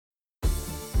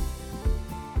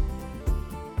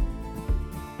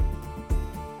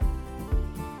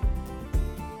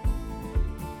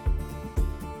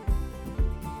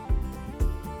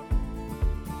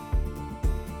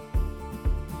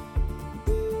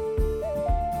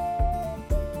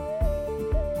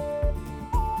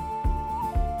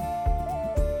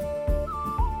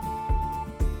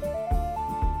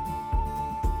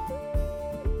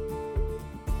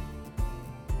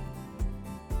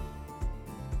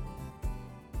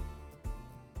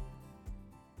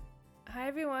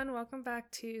everyone, welcome back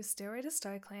to Stairway to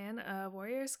StarClan, a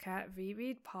Warriors Cat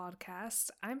reread podcast.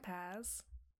 I'm Paz.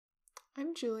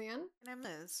 I'm Julian. And I'm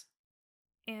Liz.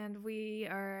 And we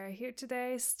are here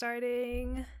today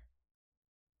starting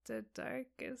the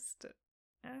darkest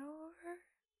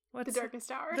hour? The darkest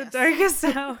hour? The darkest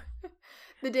hour.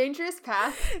 The dangerous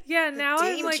path? Yeah, now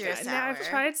Dangerous now I've hour.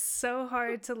 tried so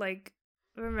hard to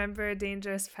remember a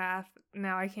dangerous path.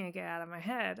 Now I can't get it out of my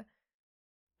head.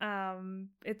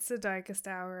 It's the darkest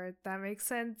hour. That makes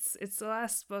sense. It's the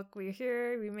last book. We're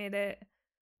here. We made it.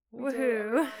 We did it,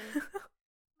 Woohoo!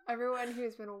 Everyone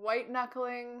who's been white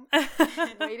knuckling,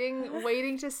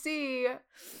 waiting to see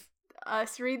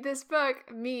us read this book.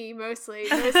 Me mostly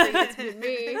it's been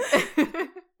me.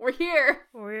 We're here.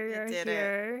 We're did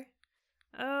here.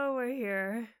 Oh, we're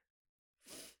here.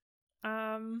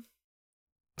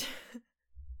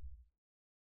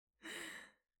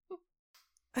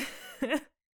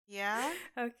 Yeah?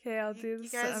 Okay, I'll do You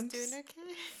this. guys doing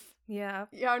okay? Yeah.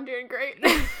 Yeah, I'm doing great.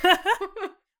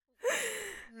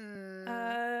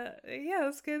 Yeah,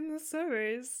 let's get into the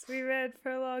stories. We read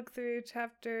prologue through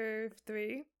chapter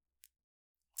 3.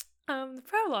 The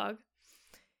prologue.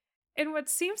 In what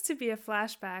seems to be a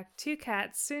flashback, two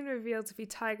cats, soon revealed to be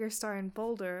Tiger Star and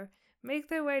Boulder, make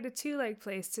their way to Two Leg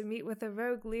Place to meet with a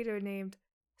rogue leader named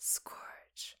Scourge.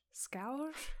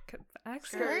 Scourge?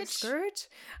 Scourge? Scourge? Scourge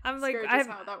is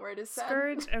how that word is said.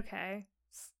 Scourge? Okay.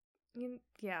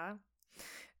 Yeah.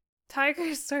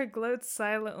 Tiger Star gloats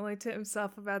silently to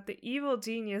himself about the evil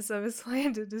genius of his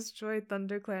plan to destroy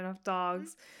ThunderClan of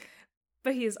dogs,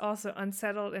 but he is also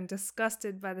unsettled and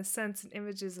disgusted by the scents and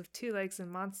images of two legs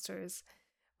and monsters.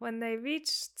 When they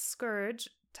reach Scourge,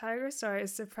 Tiger Star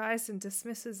is surprised and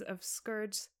dismisses of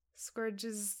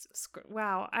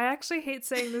wow, I actually hate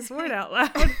saying this word out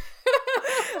loud.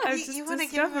 I've just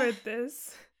discovered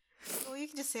this. Well, you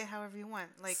can just say it however you want.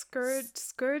 Like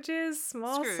Scourge's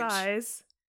small Scrooge. size.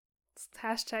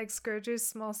 Hashtag Scourge's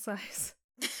small size.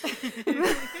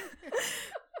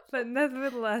 But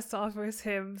nevertheless offers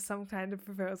him some kind of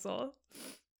proposal.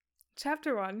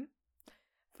 Chapter 1.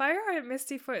 Fireheart,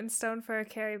 Mistyfoot, and Stonefur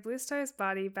carry Bluestar's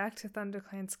body back to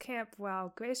ThunderClan's camp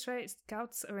while Graystripe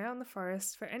scouts around the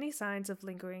forest for any signs of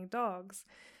lingering dogs.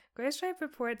 Graystripe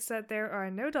reports that there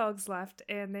are no dogs left,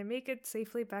 and they make it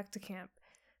safely back to camp.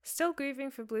 Still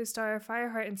grieving for Bluestar,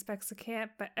 Fireheart inspects the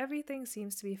camp, but everything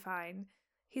seems to be fine.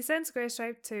 He sends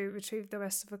Graystripe to retrieve the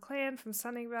rest of the clan from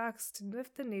Sunning Rocks to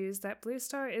lift the news that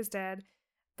Bluestar is dead,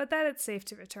 but that it's safe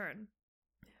to return.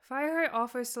 Fireheart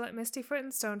offers to let Mistyfoot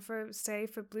and Stonefur stay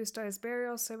for Bluestar's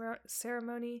burial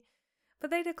ceremony, but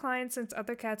they decline since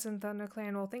other cats in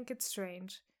ThunderClan will think it's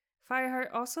strange.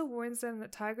 Fireheart also warns them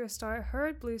that Tiger Star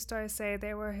heard Bluestar say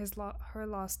they were her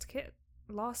lost kit.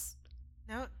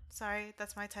 No, sorry,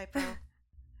 that's my typo.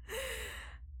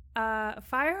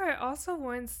 Fireheart also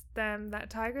warns them that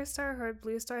Tiger Star heard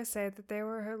Bluestar say that they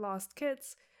were her lost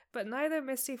kits, but neither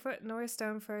Mistyfoot nor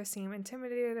Stonefur seem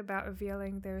intimidated about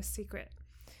revealing their secret.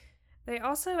 They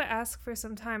also ask for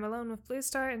some time alone with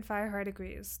Bluestar, and Fireheart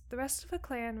agrees. The rest of the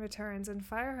clan returns, and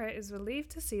Fireheart is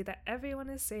relieved to see that everyone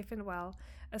is safe and well,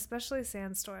 especially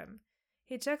Sandstorm.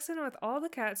 He checks in with all the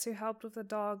cats who helped with the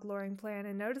dog luring plan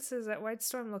and notices that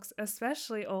Whitestorm looks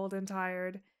especially old and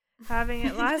tired, having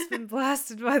at last been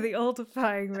blasted by the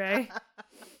oldifying ray.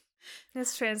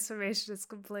 His transformation is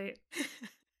complete.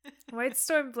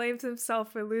 Whitestorm blames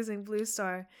himself for losing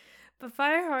Bluestar, but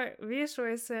Fireheart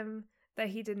reassures him that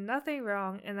he did nothing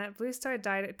wrong and that Bluestar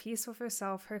died at peace with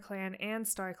herself, her clan, and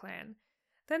StarClan.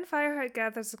 Then Fireheart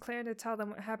gathers the clan to tell them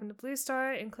what happened to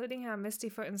Bluestar, including how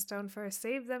Mistyfoot and Stonefur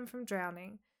saved them from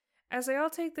drowning. As they all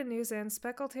take the news in,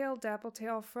 Speckletail,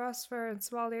 Dappletail, Frostfur, and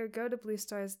Swallow go to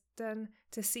Bluestar's den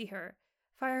to see her.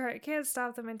 Fireheart can't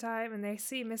stop them in time, and they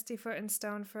see Mistyfoot and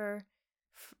Stonefur,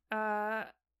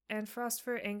 and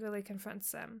Frostfur angrily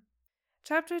confronts them.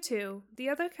 Chapter 2. The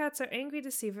other cats are angry to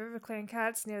see RiverClan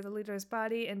cats near the leader's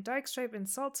body, and Darkstripe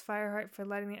insults Fireheart for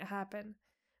letting it happen.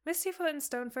 Mistyfoot and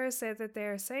Stonefur say that they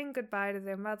are saying goodbye to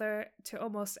their mother, to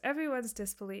almost everyone's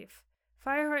disbelief.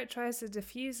 Fireheart tries to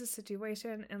defuse the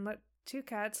situation and let two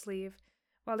cats leave,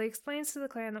 while he explains to the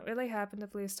clan what really happened to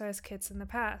Bluestar's kits in the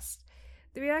past.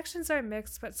 The reactions are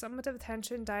mixed, but some of the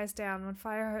tension dies down when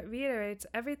Fireheart reiterates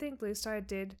everything Bluestar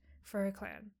did for her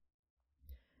clan.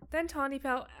 Then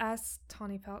Tawnypaw asks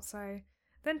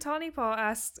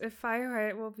if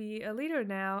Fireheart will be a leader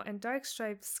now, and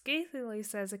Darkstripe scathingly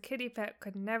says a kitty pet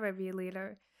could never be a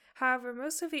leader. However,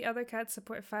 most of the other cats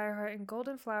support Fireheart, and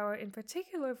Goldenflower in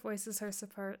particular voices her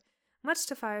support, much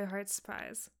to Fireheart's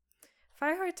surprise.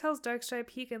 Fireheart tells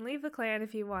Darkstripe he can leave the clan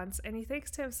if he wants, and he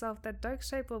thinks to himself that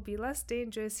Darkstripe will be less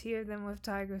dangerous here than with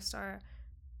Tiger Star.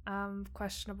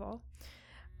 questionable.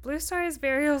 Blue Star's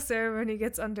burial ceremony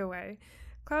gets underway.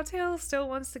 Cloudtail still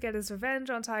wants to get his revenge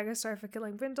on Tiger Star for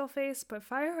killing Brindleface, but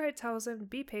Fireheart tells him to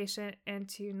be patient and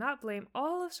to not blame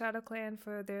all of ShadowClan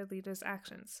for their leader's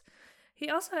actions. He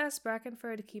also asks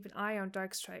Brackenfur to keep an eye on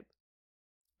Darkstripe.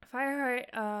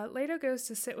 Fireheart later goes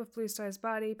to sit with Blue Star's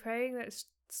body, praying that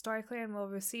StarClan will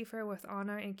receive her with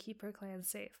honor and keep her clan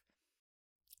safe.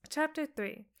 Chapter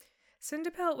 3.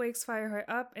 Cinderpelt wakes Fireheart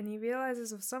up, and he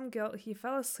realizes with some guilt he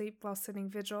fell asleep while sitting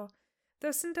vigil. Though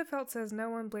Cinderpelt says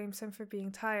no one blames him for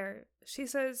being tired, she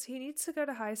says he needs to go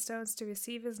to Highstones to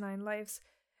receive his 9 lives,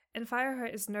 and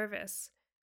Fireheart is nervous.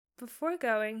 Before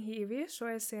going, he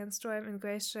reassures Sandstorm and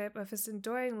Graystripe of his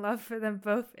enduring love for them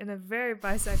both in a very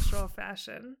bisexual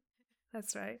fashion.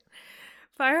 That's right.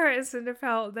 Fireheart and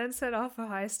Cinderpelt then set off for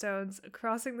Highstones,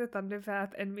 crossing the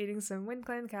Thunderpath and meeting some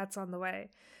WindClan cats on the way.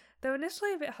 Though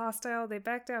initially a bit hostile, they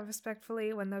back down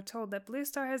respectfully when they're told that Blue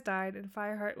Star has died and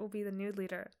Fireheart will be the new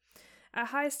leader. At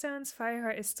Highstones,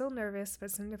 Fireheart is still nervous, but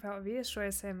Cinderpelt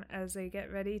reassures him as they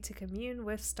get ready to commune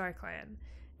with StarClan.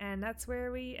 And that's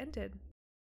where we ended.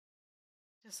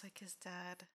 Just like his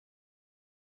dad.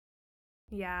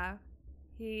 Yeah.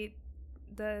 The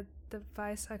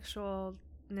bisexualness,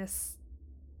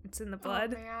 it's in the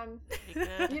blood. Oh man. Pretty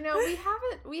good. You know,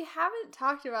 we haven't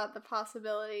talked about the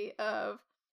possibility of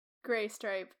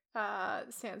Graystripe,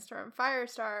 Sandstorm,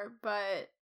 Firestar,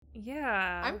 but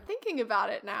Yeah. I'm thinking about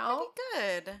it now.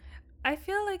 Pretty good. I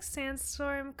feel like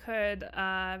Sandstorm could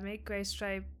make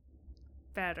Graystripe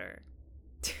better.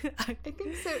 I think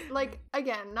so. Like,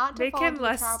 again, not to Make fall him into the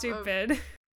less trap of stupid.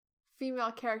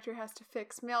 female character has to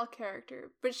fix male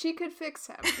character, but she could fix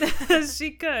him.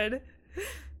 She could.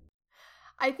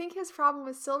 I think his problem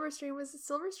with Silverstream was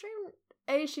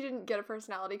A, she didn't get a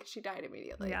personality because she died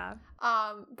immediately. Yeah.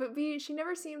 But B, she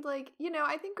never seemed like,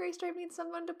 I think Graystripe needs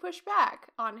someone to push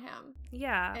back on him.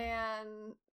 Yeah.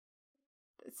 And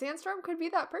Sandstorm could be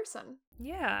that person.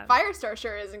 Yeah. Firestar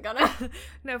sure isn't gonna.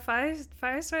 No,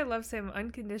 Firestar loves him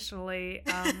unconditionally.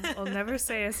 Will never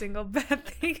say a single bad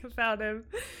thing about him.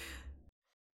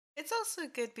 It's also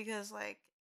good because, like,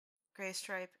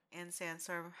 Graystripe and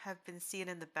Sandstorm have been seen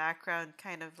in the background,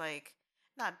 kind of like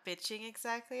not bitching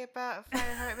exactly about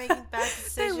Fireheart making bad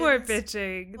decisions. They were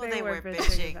bitching. Well, they were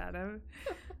bitching about him.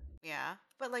 Yeah,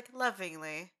 but like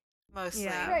lovingly, mostly.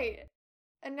 Yeah. Right.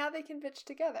 And now they can bitch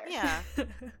together. Yeah,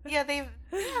 yeah. They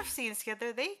have scenes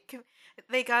together.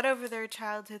 They got over their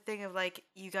childhood thing of like,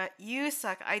 you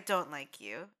suck. I don't like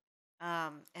you.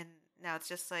 And now it's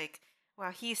just like,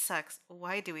 wow, he sucks.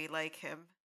 Why do we like him?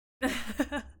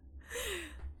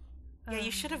 Yeah,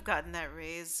 you should have gotten that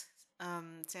raise,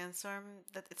 Sandstorm.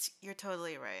 You're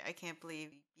totally right. I can't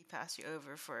believe he passed you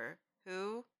over for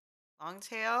who?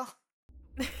 Longtail?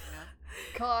 You know?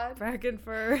 God.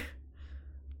 Brackenfur.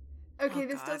 Okay, Oh,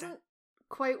 this God. doesn't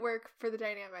quite work for the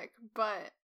dynamic,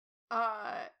 but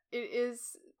it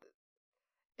is.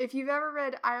 If you've ever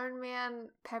read Iron Man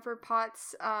Pepper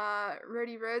Potts'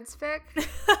 Rhodey Rhodes fic,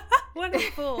 What a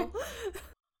fool.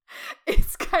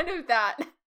 it's kind of that.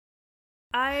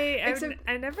 I Except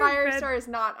never Firestar read. is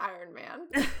not Iron Man.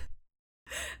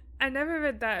 I never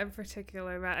read that in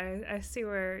particular, but I see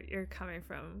where you're coming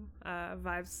from,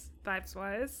 vibes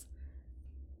wise.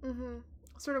 Mm-hmm.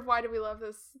 Sort of, why do we love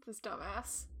this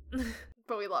dumbass?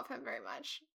 But we love him very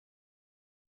much.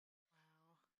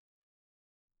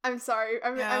 I'm sorry,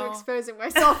 I'm No. exposing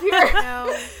myself here. No,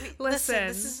 listen.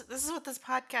 Listen. This is what this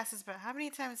podcast is about. How many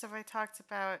times have I talked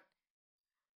about?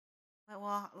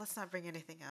 Well, let's not bring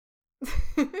anything up.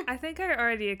 I think I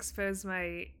already exposed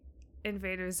my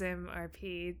Invader Zim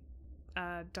RP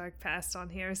dark past on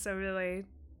here, so really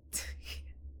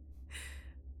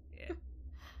yeah.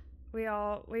 we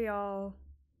all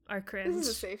are cringe. This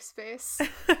is a safe space.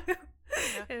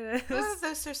 It Both is. of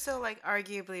those are still like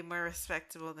arguably more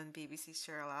respectable than BBC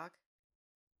Sherlock.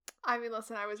 I mean,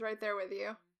 listen, I was right there with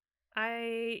you.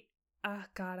 Oh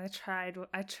god, I tried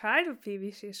with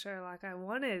BBC Sherlock. I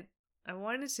wanted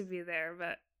to be there,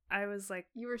 but I was like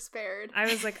You were spared.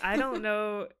 I don't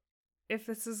know if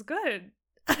this is good.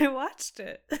 I watched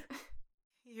it.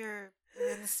 Your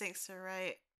instincts are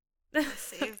right. I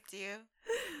saved you.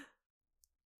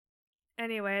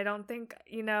 Anyway, I don't think,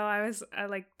 I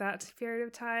like that period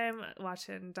of time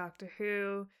watching Doctor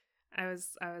Who. I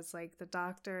was like the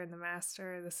Doctor and the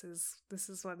Master. This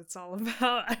is what it's all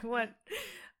about.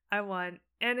 I want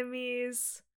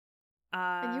enemies.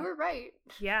 And you were right.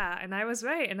 Yeah, and I was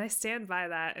right, and I stand by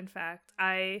that. In fact,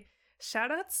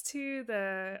 shout outs to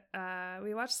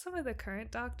we watched some of the current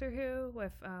Doctor Who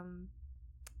with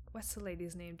what's the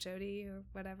lady's name, Jodie or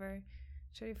whatever,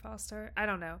 Jodie Foster. I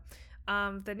don't know.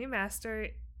 The new Master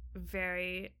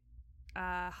very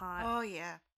hot. Oh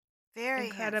yeah, very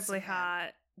Incredibly handsome man.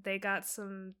 hot. They got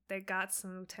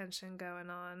some tension going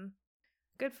on.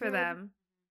 Good for Good. them.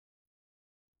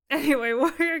 Anyway,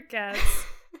 warrior cats.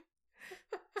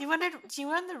 Do you want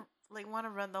to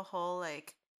run the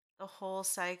whole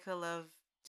cycle of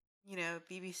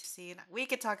BBC? And we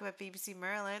could talk about BBC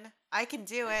Merlin. I can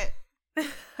do it.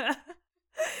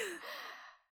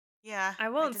 Yeah, I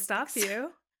won't didn't stop think so.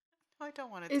 you. I don't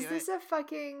want to do Is it. this a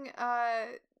fucking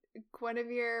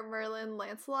Guinevere Merlin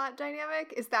Lancelot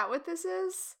dynamic? Is that what this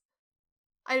is?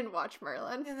 I didn't watch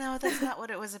Merlin. No, that's not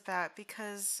what it was about,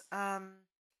 because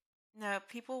no,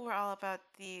 people were all about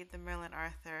the Merlin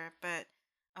Arthur, but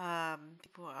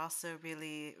people were also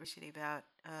really shitty about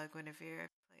Guinevere,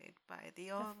 played by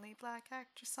the only black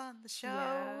actress on the show.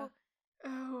 Yeah.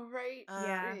 Oh, right.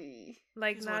 Yeah. Right.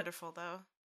 Like She's not wonderful though.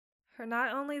 her,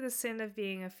 not only the sin of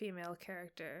being a female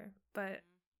character, but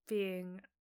being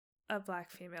a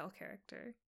black female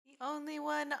character. The only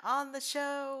one on the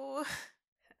show.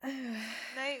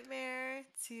 Nightmare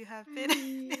to have been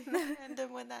in the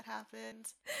fandom when that happened.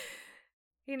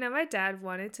 You know, my dad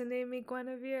wanted to name me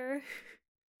Guinevere.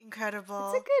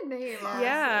 Incredible. It's a good name, honestly.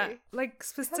 Yeah, like That's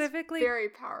specifically. very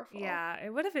powerful. Yeah,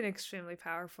 it would have been extremely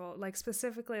powerful. Like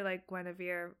specifically, like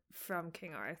Guinevere from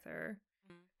King Arthur.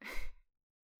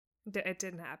 It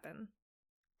didn't happen.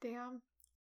 Damn.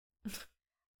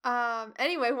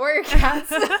 Anyway, warrior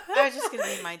cats. I was just gonna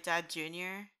be my dad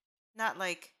Junior. Not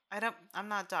like I'm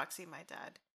not doxing my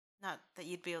dad. Not that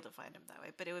you'd be able to find him that way,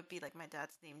 but it would be like my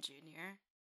dad's name Junior.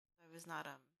 I was not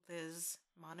Liz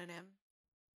mononym.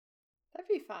 That'd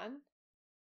be fun.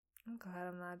 I'm glad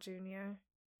I'm not Junior.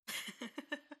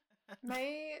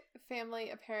 My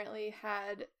family apparently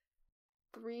had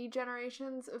 3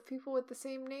 generations of people with the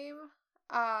same name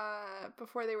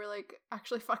before they were like,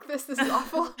 actually, fuck this is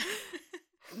awful.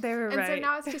 They were And right. so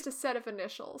now it's just a set of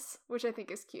initials, which I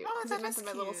think is cute. Oh, 'cause that it meant is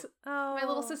that cute. my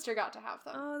little sister got to have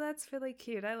them. Oh, that's really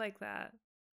cute. I like that.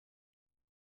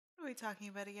 What are we talking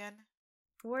about again?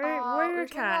 Warrior we're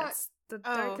talking about- cats. The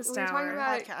darkest we were talking hour.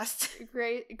 about-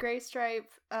 Podcast. Gray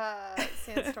Stripe,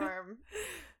 Sandstorm,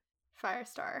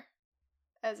 Firestar,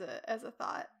 as a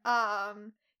thought.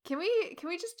 Can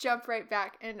we just jump right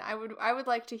back? And I would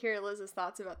like to hear Liz's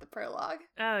thoughts about the prologue.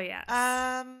 Oh yes.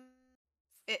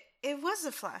 It was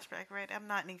a flashback, right? I'm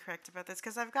not incorrect about this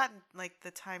because I've gotten like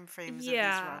the time frames of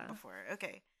Yeah. these wrong before.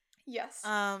 Okay. Yes.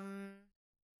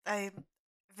 I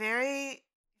very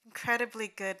incredibly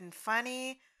good and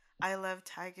funny. I love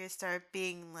Tiger Star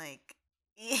being like,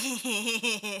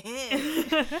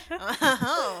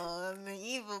 oh, an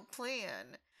evil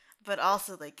plan, but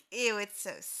also like, ew, it's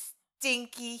so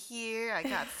stinky here. I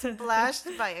got splashed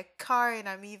by a car, and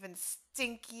I'm even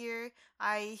stinkier.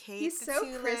 I hate He's the so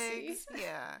 2 prissy. legs.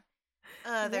 Yeah.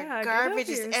 Yeah, Their get garbage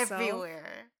over is yourself.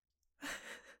 everywhere.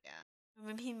 Yeah.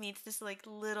 When he meets this like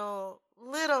little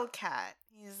cat,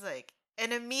 he's like,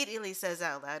 and immediately says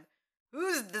out loud,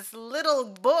 "Who's this little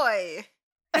boy?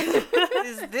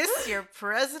 Is this your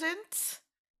president?"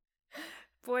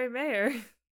 Boy Mayor.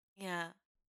 Yeah.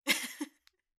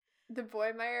 The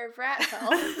boy Meyer of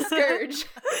Rathell, Scourge.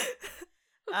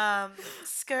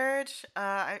 Scourge.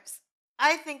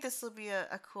 I think this will be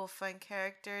a cool, fun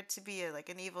character to be like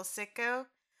an evil sicko,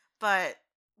 but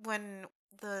when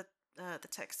the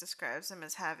text describes him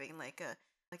as having like a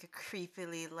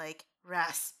creepily like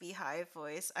raspy high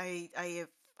voice, I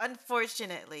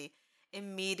unfortunately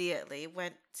immediately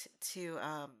went to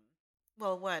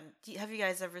well, one, have you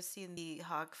guys ever seen the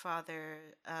Hogfather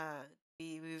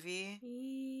movie?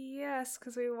 Yes,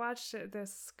 because we watched it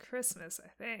this Christmas, I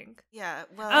think. Yeah,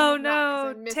 well, Oh have not, 'cause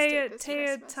I no, missed Taya it this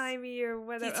Christmas. Timey or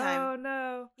whatever. Tea Time. Oh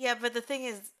no. yeah, but the thing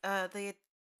is, the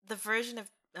version of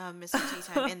Mr. Tea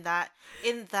Time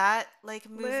in that like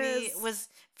movie Liz. was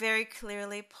very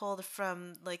clearly pulled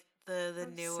from like the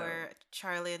I'm newer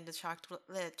Charlie and the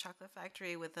Chocolate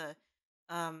Factory with the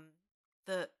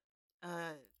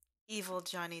evil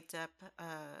Johnny Depp,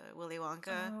 Willy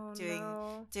Wonka Oh, doing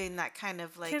no. that kind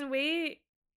of like. Can we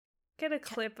get a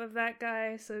clip of that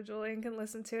guy so Julian can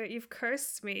listen to it? You've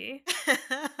cursed me.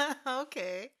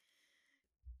 Okay.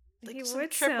 Like He some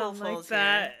would triple sound like folds here.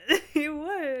 that. He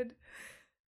would.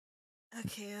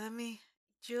 Okay,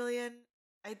 Julian,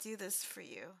 I do this for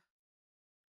you.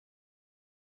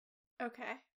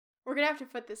 Okay. We're gonna have to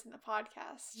put this in the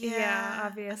podcast. Yeah,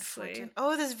 obviously. unfortunate-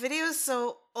 Oh, this video is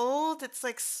so old. It's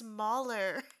like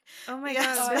smaller. Oh my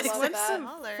Yes, god, I this love was that. some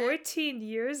Smaller. 14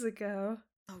 years ago.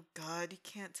 Oh God, you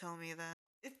can't tell me that.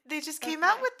 They just came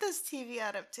out Okay. with this TV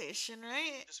adaptation,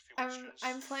 right?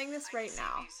 I'm playing this right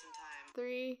now.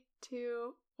 3,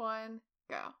 2, 1,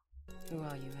 go. Who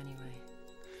are you anyway?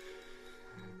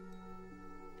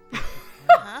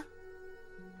 Uh-huh.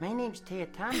 My name's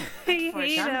Teotama. I hate how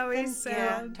he Jonathan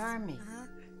sounds. Teotama, Uh-huh.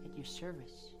 at your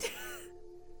service.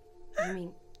 You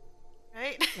mean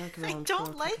Right? like I around don't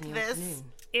 4 like o'clock in the this.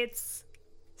 afternoon? It's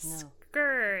No. I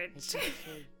Scourge. just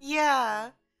say,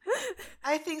 Yeah.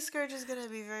 I think Scourge is gonna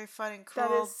be very fun and That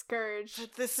cruel. is Scourge.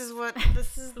 But this is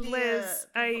the Liz,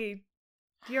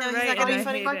 you're No, he's right, not and gonna I be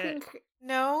funny. hate Fucking,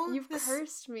 no. you've this-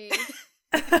 cursed me. it.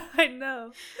 I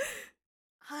know.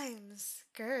 I'm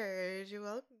Scourge. You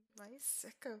welcome my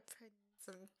sicko pens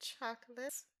and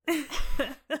chocolates.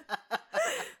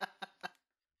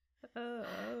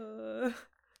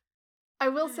 I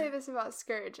will say this about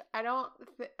Scourge.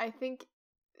 I think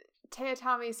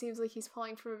Teotami seems like he's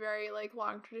pulling from a very like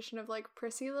long tradition of like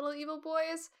prissy little evil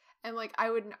boys, and like I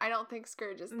don't think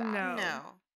Scourge is that. No. No.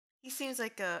 He seems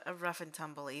like a rough and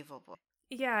tumble evil boy.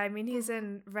 Yeah, I mean he's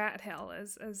in rat hell,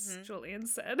 as Mhm. Julian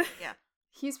said. Yeah.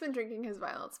 He's been drinking his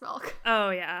violence milk. Oh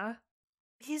yeah.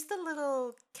 He's the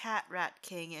little cat rat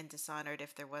king in Dishonored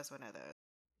if there was one of those.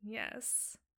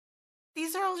 Yes.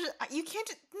 These are all just, you can't,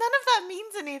 none of that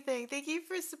means anything. Thank you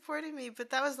for supporting me, but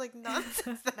that was like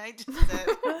nonsense that I just said.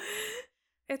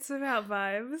 It's about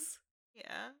vibes.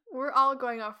 Yeah. We're all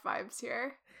going off vibes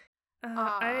here.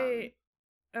 Oh,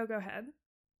 go ahead.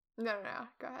 No,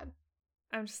 go ahead.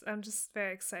 I'm just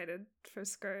very excited for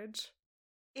Scourge.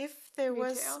 If there Me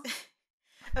was, too.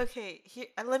 okay, here,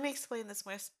 let me explain this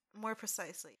more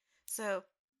precisely. So,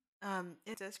 in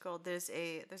this world, there's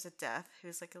a death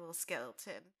who's like a little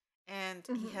skeleton, and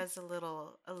he Mhm. has a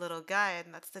little guy,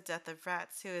 and that's the Death of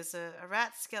Rats, who is a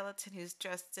rat skeleton who's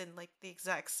dressed in like the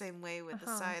exact same way with the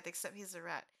Uh-huh. scythe, except he's a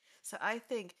rat. So I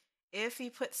think if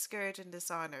you put Scourge in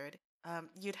Dishonored,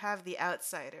 you'd have the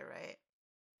outsider, right?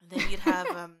 And then you'd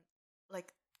have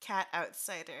like cat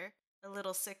outsider, a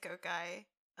little sicko guy,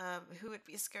 who would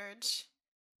be Scourge.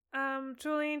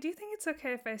 Julian, do you think it's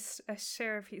okay if I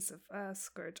share a piece of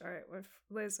Scourge art with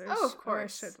Liz, or, Oh, of or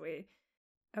course. should we?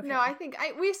 Okay. No, I think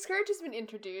Scourge has been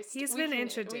introduced. He's We been can- we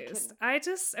introduced.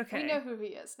 can- Okay. We know who he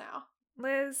is now.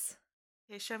 Liz,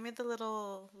 Okay, show me the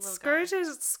little Scourge guy.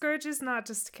 is not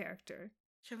just a character.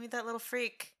 Show me that little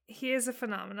freak. He is a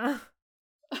phenomena.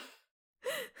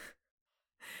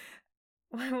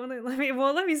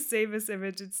 Let me save this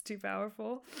image. It's too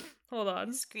powerful. Hold on.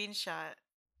 Screenshot.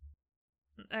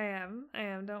 I am.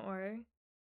 Don't worry.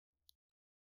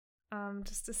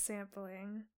 Just a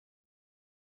sampling.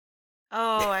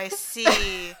 Oh, I see.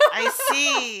 I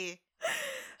see.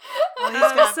 Oh, he's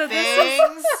got So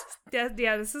bangs.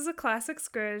 Yeah. This is a classic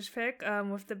Scourge pick.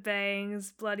 With the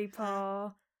bangs, bloody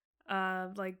paw,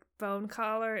 like bone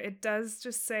collar. It does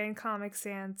just say in Comic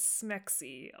Sans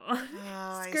Smexy.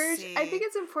 Oh, Scourge, I see. I think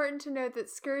it's important to note that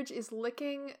Scourge is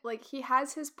licking, like, he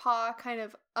has his paw kind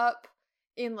of up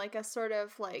in, like, a sort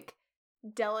of, like,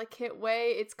 delicate way.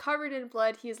 It's covered in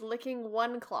blood. He's licking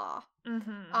one claw.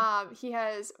 Mm-hmm. He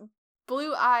has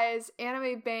blue eyes,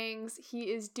 anime bangs.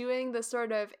 He is doing the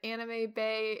sort of anime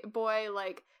boy,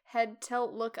 like, head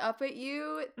tilt look up at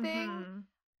you thing Mm-hmm.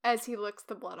 as he licks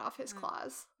the blood off his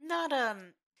claws. Not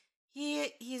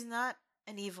he's not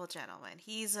an evil gentleman.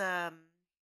 He's well,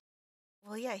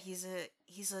 yeah, he's the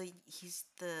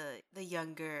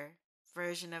younger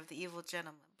version of the evil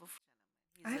gentleman.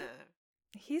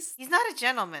 He's He's not a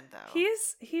gentleman though.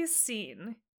 he's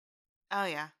seen. Oh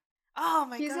yeah. Oh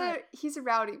my god. He's a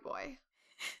rowdy boy.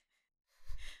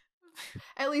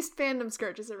 At least Fandom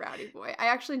Scourge is a rowdy boy. I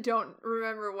actually don't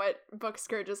remember what book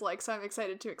Scourge is like, so I'm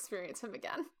excited to experience him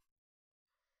again.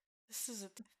 This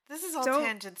is all Don't-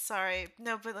 tangents. Sorry,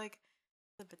 no, but like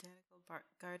the botanical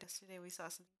garden yesterday, we saw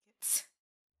some kids.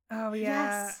 Oh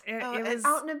yeah. Yes. It, Oh, it and was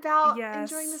Out and about, yes.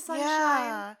 enjoying the sunshine.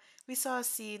 Yeah, we saw a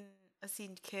scene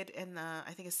kid and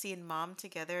I think a scene mom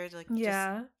together, like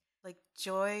yeah. just like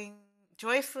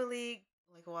joyfully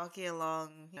like walking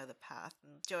along, the path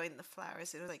and enjoying the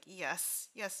flowers. It was like yes,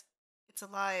 it's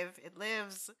alive, it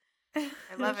lives. I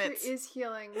love Nature it. is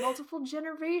healing multiple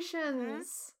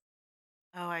generations.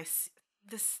 Oh, I see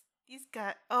this. These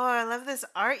got. Oh, I love this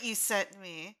art you sent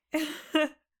me.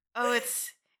 Oh,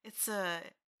 it's a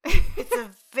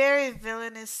very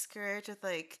villainous Scourge with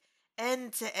like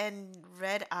end to end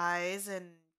red eyes and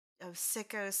a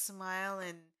sicko smile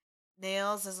and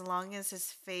nails as long as his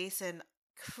face and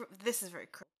this is very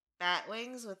bat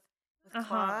wings with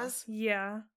claws.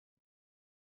 Yeah.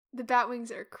 The bat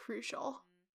wings are crucial.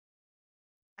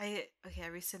 I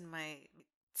rescind my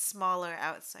smaller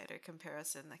outsider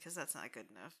comparison because that's not good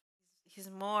enough. He's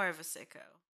more of a sicko.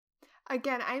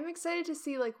 Again, I'm excited to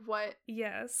see like what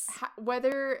Yes.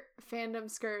 whether Fandom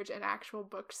Scourge and actual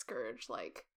book Scourge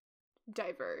like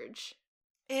diverge.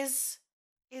 Is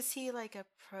he like a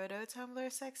proto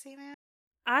Tumblr sexy man?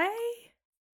 I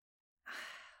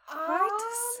hard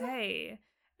to say.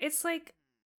 It's like,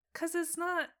 cause it's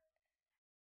not.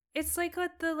 It's like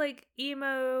what the like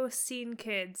emo scene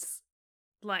kids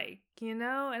like, you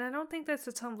know? And I don't think that's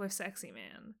a Tumblr sexy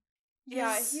man.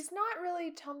 Yeah, Is- he's not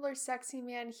really Tumblr sexy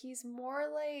man. He's more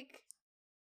like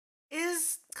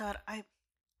God,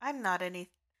 I'm not any.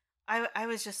 I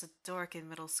was just a dork in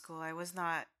middle school. I was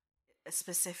not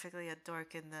specifically a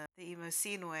dork in the emo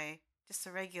scene way. Just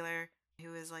a regular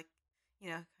who is like,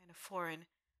 kind of foreign.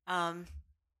 Um,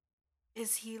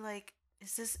 is he like?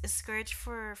 Is this a Scourge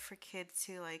for kids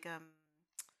who like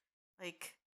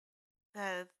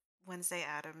the Wednesday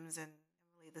Addams and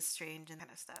Emily the Strange and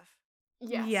kind of stuff?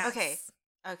 yes. Yes.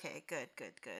 Okay, good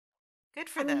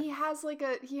for I mean, them. he has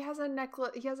a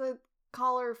necklace. He has a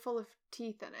collar full of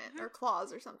teeth in it or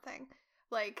claws or something.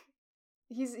 Like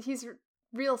he's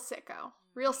real sicko,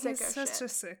 real sicko He's such shit. a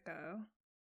sicko.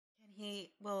 And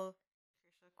he well,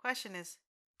 the question is,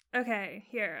 Okay,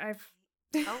 here I've.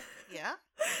 oh yeah.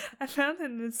 I found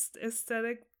an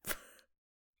aesthetic.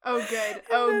 Oh good,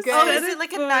 oh This good. Oh, is Aesthetic it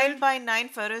like a board. 9x9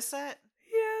 photo set?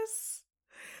 Yes.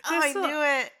 Oh, I This'll- knew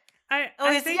it. I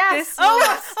is think yes. this. Oh, will-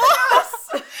 Yes,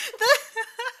 oh!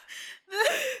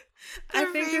 the I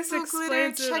think this rainbow glitter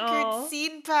explains it checkered all.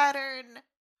 scene pattern.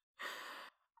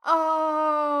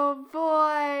 Oh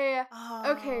boy. Oh.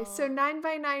 Okay, so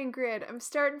 9x9 grid. I'm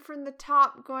starting from the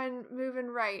top, moving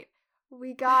right.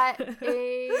 We got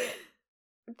the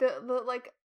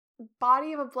like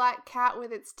body of a black cat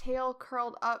with its tail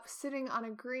curled up, sitting on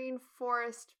a green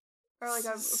forest or like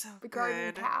So a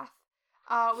garden good. path.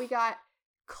 We got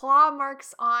claw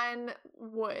marks on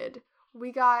wood.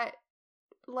 We got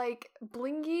like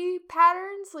blingy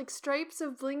patterns, like stripes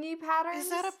of blingy patterns. Is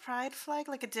that a pride flag?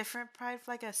 Like a different pride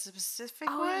flag, a specific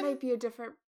Oh, one? it might be a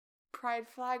different pride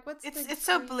flag. What's It's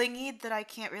so green- blingy that I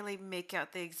can't really make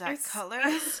out the exact It's-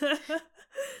 colors.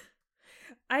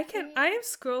 I am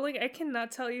scrolling. I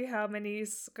cannot tell you how many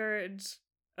Scourge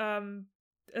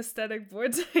aesthetic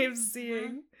boards I'm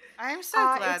seeing. I'm so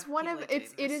glad. it's one of people are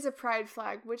doing it this. is a pride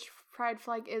flag. Which pride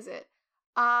flag is it?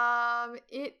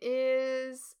 It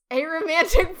is a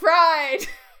romantic pride.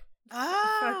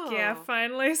 Oh, Fuck yeah,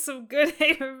 finally some good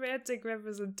romantic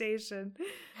representation.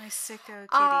 my sicko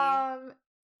kitty.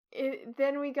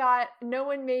 Then we got No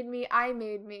One Made Me, I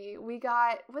Made Me. We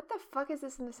got what the fuck is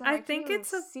this in the center? I can't think even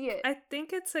it's a see it. I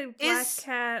think it's a black Is-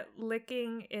 cat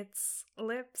licking its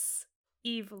lips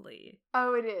evilly.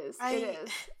 Oh, it is. It is.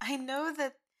 I know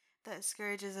that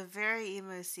Scourge is a very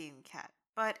emo scene cat,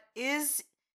 but is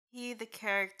he the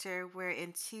character where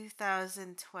in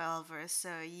 2012 or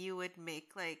so you would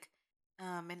make like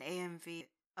an AMV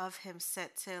of him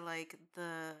set to like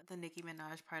the Nicki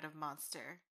Minaj part of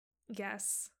Monster?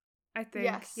 Yes. I think.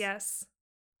 Yes.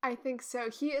 I think so.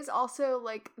 He is also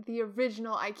like the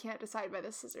original I Can't Decide by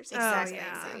the Scissors.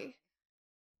 Exactly.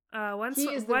 Once He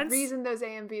is the once, reason those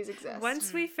AMVs exist.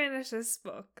 once we finish this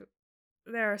book,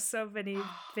 there are so many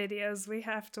videos we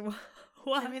have to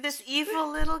watch. Give me this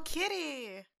evil little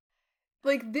kitty.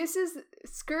 Like this is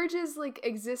Scourge's like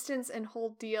existence and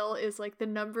whole deal is like the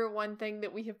number one thing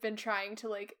that we have been trying to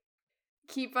like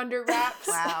keep under wraps.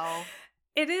 Wow.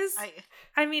 It is.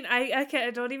 I mean, I can't.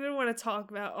 I don't even want to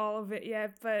talk about all of it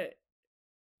yet. But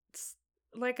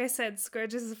like I said,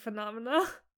 Scourge is a phenomenon.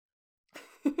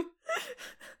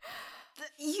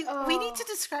 We need to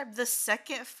describe the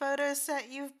second photo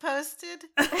set you've posted.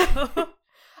 I mean,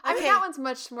 Okay. that one's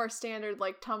much more standard,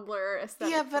 like Tumblr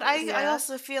aesthetic. Yeah, but photos, I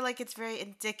also feel like it's very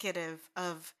indicative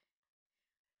of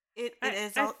it.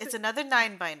 It's another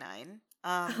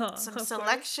 9x9. Some of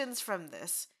selections from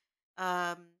this.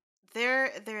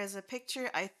 There is a picture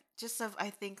I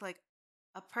think like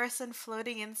a person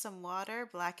floating in some water,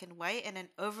 black and white, and then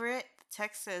over it the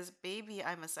text says, "Baby,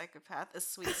 I'm a psychopath, a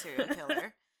sweet serial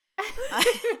killer."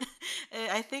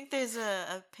 I think there's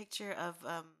a picture of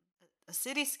a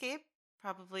cityscape,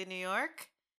 probably New York.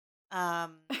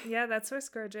 Yeah, that's where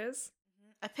Scourge is.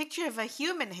 A picture of a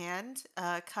human hand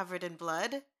covered in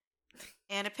blood,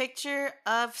 and a picture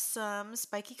of some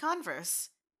spiky Converse.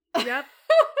 Yep.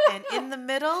 And in the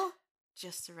middle,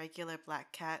 just a regular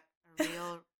black cat,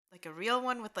 a real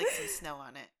one with like some snow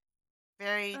on it.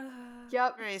 Very,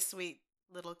 Yep. very sweet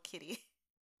little kitty.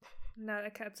 No,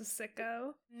 that cat's a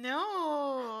sicko.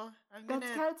 No, That's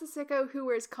Cat's a sicko who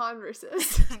wears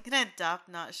Converses. I'm gonna adopt,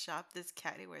 not shop, this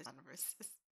cat who wears Converses.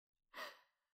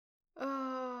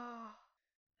 Oh.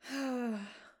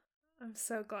 I'm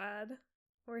so glad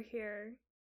we're here.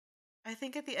 I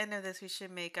think at the end of this, we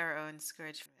should make our own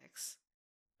Scourge mix.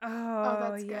 Oh,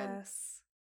 that's good. yes.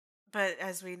 But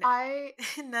as we know, I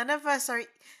none of us are.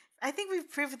 I think we've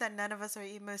proven that none of us are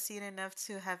emo scene enough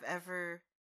to have ever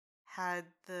had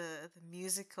the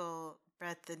musical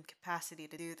breadth and capacity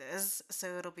to do this,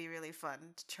 so it'll be really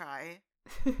fun to try.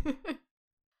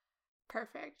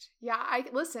 Perfect. Yeah, I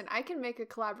can make a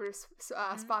collaborative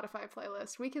Spotify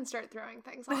playlist. We can start throwing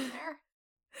things on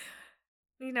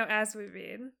there. As we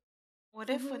read. What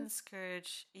if when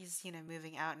Scourge is,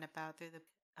 moving out and about through the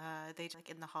they like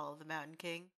in the Hall of the Mountain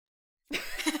King?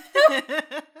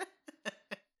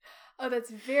 Oh,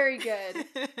 that's very good.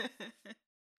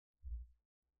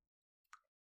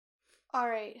 All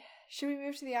right. Should we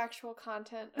move to the actual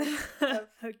content of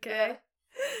Okay.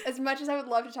 as much as I would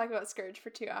love to talk about Scourge for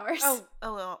 2 hours.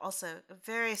 Well, also a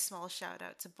very small shout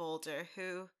out to Boulder,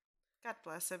 who, God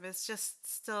bless him, is just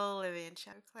still living in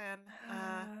Shadow Clan,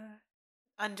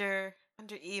 under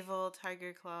evil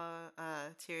Tiger Claw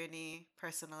tyranny.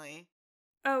 Personally,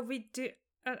 Oh, we do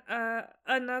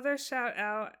another shout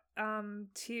out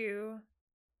to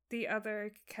the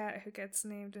other cat who gets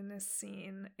named in this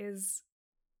scene is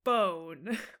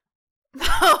Bone.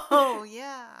 oh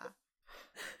yeah.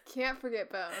 Can't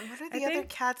forget Bone. What are the other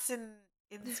cats in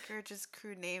Scourge's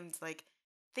crew named? Like,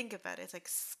 think about it. It's like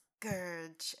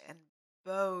Scourge and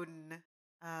Bone.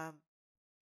 I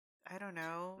don't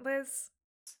know. Liz,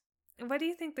 what do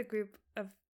you think the group of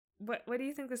what do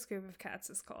you think this group of cats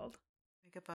is called?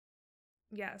 Like a bone.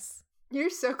 Yes. You're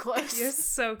so close. You're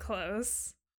so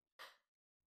close.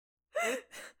 I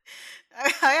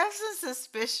have some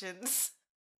suspicions.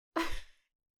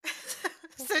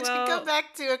 So to go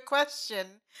back to a question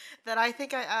that I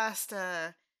think I asked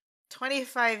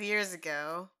 25 years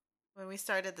ago when we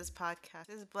started this podcast,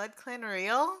 is BloodClan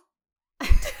real?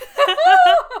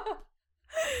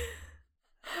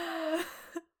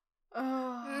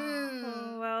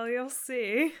 Oh, well, you'll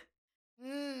see.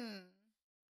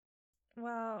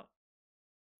 Well,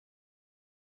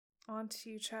 on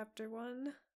to chapter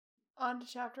 1. On to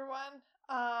chapter 1.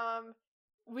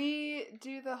 We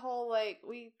do the whole,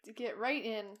 we get right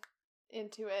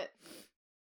into it.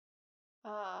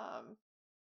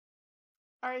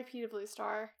 R.I.P. to Blue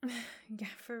Star. Yeah,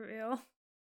 for real.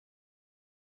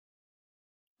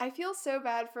 I feel so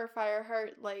bad for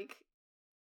Fireheart,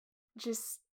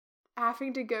 just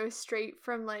having to go straight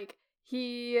from,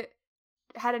 he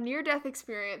had a near-death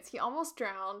experience, he almost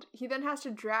drowned, he then has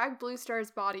to drag Blue Star's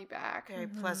body back. Very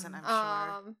pleasant, I'm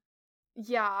sure.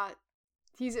 Yeah,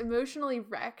 he's emotionally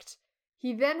wrecked.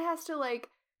 He then has to,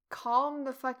 calm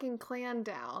the fucking clan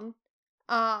down,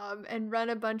 and run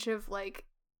a bunch of,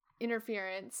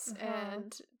 interference,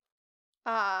 and,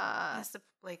 has to,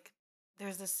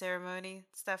 there's the ceremony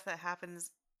stuff that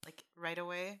happens, right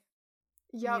away.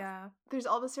 Yep. Yeah. There's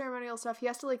all the ceremonial stuff. He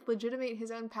has to, legitimate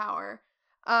his own power.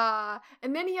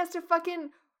 And then he has to fucking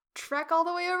trek all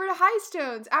the way over to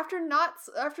Highstones after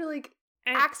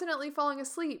accidentally falling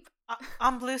asleep.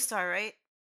 On Blue Star, right?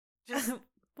 Just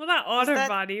well, not on her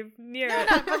body, near.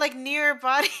 No, but near her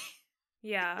body.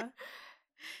 Yeah.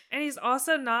 And he's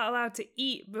also not allowed to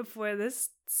eat before this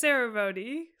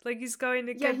ceremony. He's going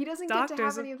to get he doesn't get to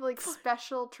have any of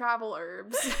special travel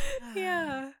herbs.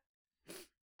 Yeah.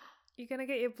 You're gonna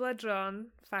get your blood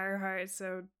drawn, Fireheart,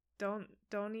 so don't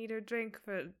eat or drink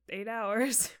for 8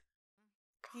 hours.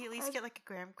 Can you at least get a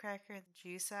graham cracker and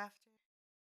juice after?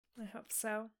 I hope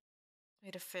so.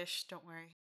 Made of fish, don't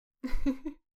worry.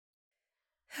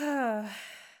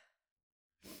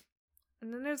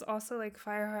 And then there's also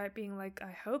Fireheart being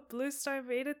I hope Blue Star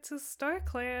made it to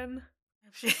StarClan.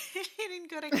 She didn't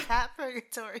go to cat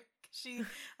purgatory.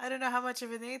 I don't know how much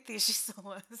of an atheist she still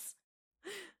was.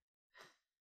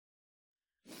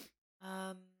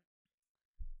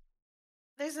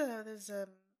 There's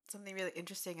something really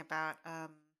interesting about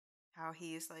how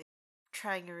he's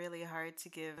trying really hard to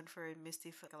give for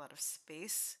Mistyfoot a lot of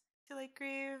space to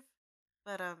grieve,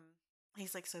 but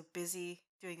he's so busy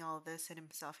doing all of this and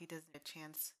himself he doesn't get a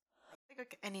chance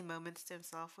any moments to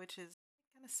himself, which is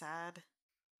kind of sad.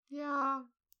 Yeah.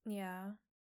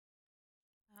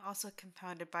 Also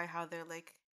compounded by how they're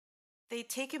they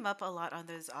take him up a lot on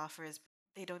those offers,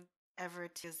 but they don't ever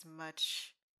do as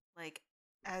much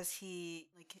as he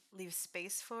leaves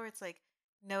space for. It's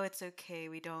no, it's okay,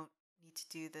 we don't need to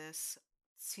do this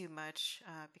too much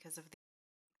because of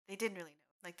they didn't really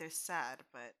know, they're sad,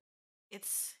 but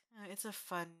it's a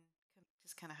fun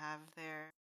just kind of have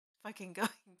their fucking going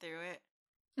through it.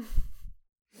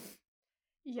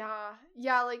 Yeah,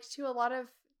 to a lot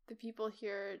of the people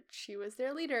here, she was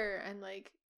their leader, and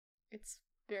it's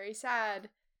very sad,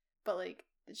 but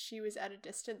she was at a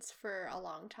distance for a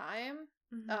long time.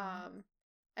 Mm-hmm.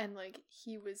 And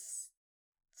he was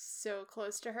so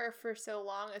close to her for so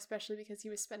long, especially because he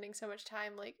was spending so much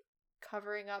time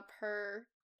covering up her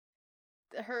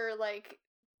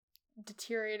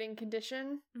deteriorating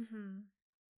condition. Mm-hmm.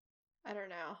 I don't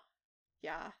know.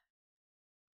 Yeah.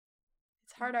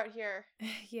 It's hard out here.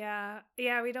 Yeah,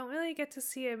 we don't really get to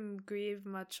see him grieve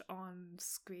much on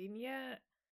screen yet.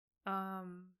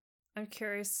 I'm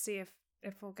curious to see if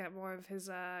we'll get more of his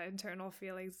internal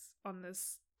feelings on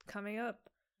this coming up.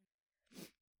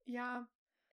 Yeah.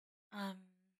 Well,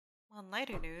 in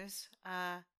lighter news,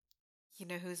 you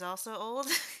know who's also old?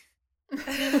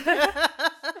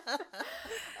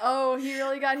 Oh, he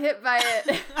really got hit by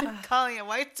it. I'm calling it.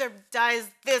 Whitestorm dies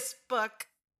this book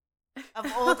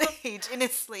of old age in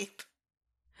his sleep.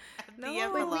 At No. the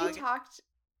Like, epilogue.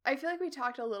 I feel like we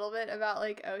talked a little bit about,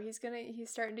 like, oh, he's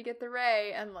starting to get the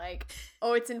ray, and, like,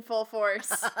 oh, it's in full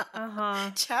force.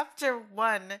 Uh-huh. Chapter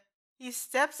 1. He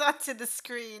steps onto the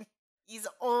screen. He's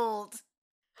old.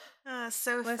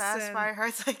 So fast. Listen.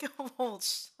 Fireheart's like, oh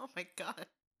my god.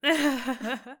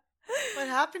 What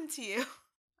happened to you?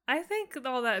 I think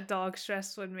all that dog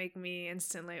stress would make me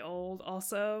instantly old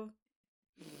also.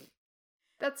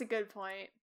 That's a good point.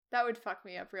 That would fuck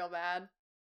me up real bad.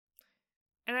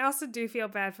 And I also do feel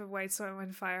bad for Whitestorm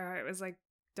when Fireheart was like,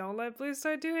 don't let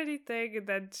Bluestar do anything, and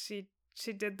then she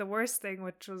did the worst thing,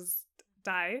 which was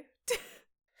die.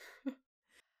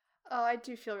 Oh, I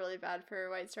do feel really bad for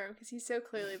Whitestorm because he so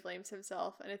clearly blames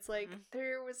himself, and it's like,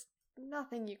 there was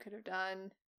nothing you could have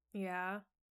done. Yeah.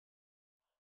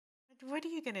 What are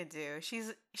you gonna do?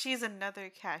 She's another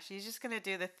cat. She's just gonna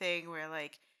do the thing where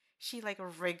like she like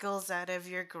wriggles out of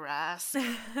your grasp.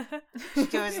 She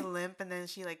goes limp and then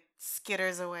she like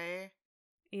skitters away.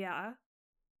 Yeah.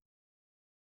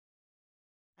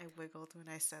 I wiggled when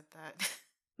I said that.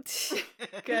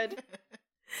 Good.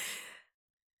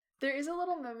 There is a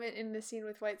little moment in the scene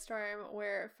with Whitestorm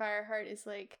where Fireheart is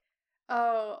like,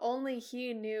 oh, only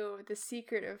he knew the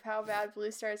secret of how bad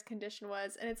Bluestar's condition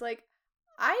was. And it's like,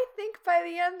 I think by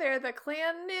the end there, the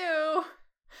clan knew.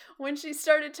 When she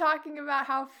started talking about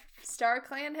how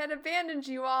StarClan had abandoned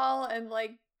you all and,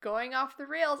 like, going off the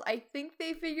rails, I think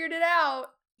they figured it out.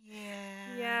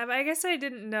 Yeah. Yeah, but I guess I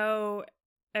didn't know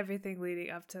everything leading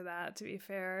up to that, to be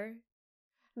fair.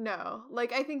 No,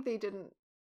 like, I think they didn't.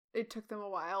 It took them a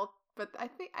while, but I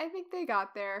think they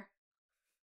got there.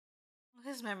 Well,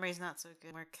 his memory's not so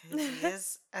good because he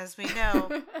is, as we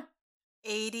know,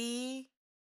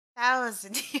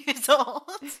 80,000 years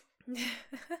old.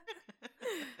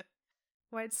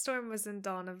 Whitestorm was in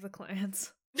Dawn of the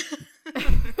Clans.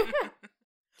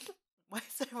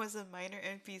 Whitestorm was a minor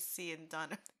NPC in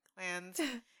Dawn of the Clans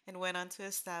and went on to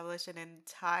establish an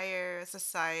entire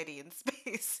society in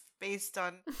space based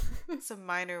on some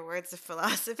minor words of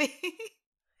philosophy.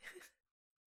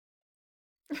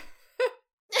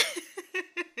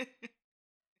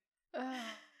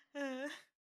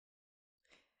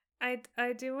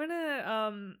 I do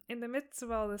wanna in the midst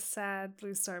of all this sad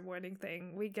Bluestar mourning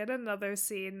thing, we get another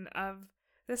scene of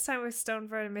this time with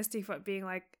Stoneburn and Mistyfoot being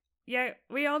like, yeah,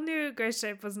 we all knew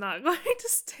Graystripe was not going to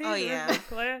stay Oh, in yeah. the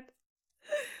clan.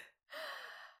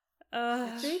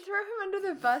 They throw him under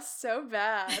the bus so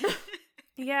bad.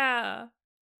 Yeah.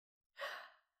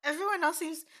 Everyone else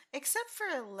seems, except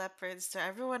for Leopard Star,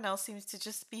 everyone else seems to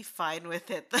just be fine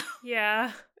with it, though.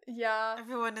 Yeah. Yeah.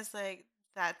 Everyone is like,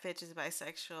 that bitch is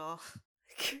bisexual.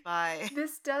 Bye.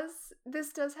 This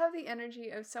does have the energy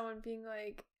of someone being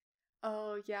like,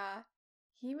 oh yeah,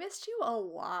 he missed you a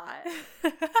lot.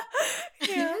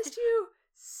 He Yeah. missed you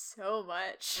so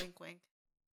much. Wink, wink.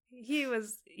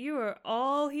 You were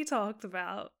all he talked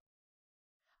about.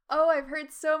 Oh, I've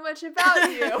heard so much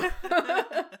about you.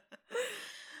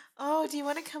 Oh, do you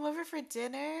want to come over for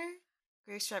dinner?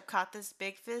 Graystripe caught this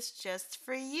big fish just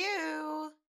for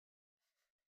you.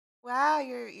 Wow,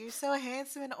 you're so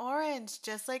handsome and orange,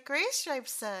 just like Graystripe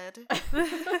said.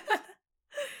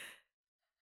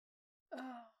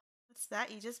 Oh. What's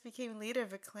that? You just became leader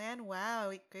of a clan?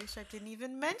 Wow, Graystripe didn't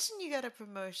even mention you got a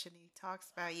promotion. He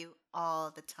talks about you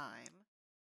all the time.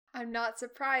 I'm not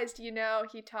surprised, he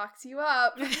talks you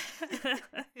up. How'd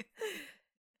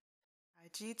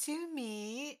you two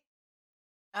meet?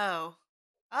 Oh,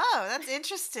 that's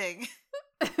interesting.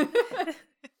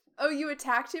 Oh, you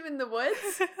attacked him in the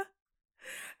woods?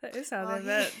 That is how Oh, they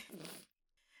met.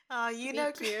 Oh, you Meet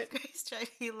know, cute. Graystripe.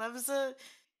 He loves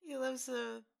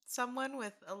someone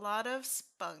with a lot of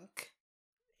spunk.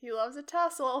 He loves a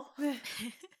tussle. Yeah,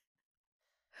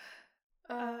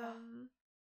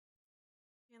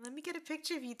 let me get a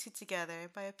picture of you two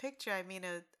together. By a picture, I mean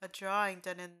a drawing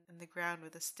done in the ground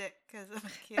with a stick, because I'm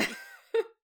a kitty.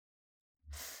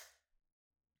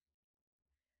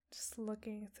 Just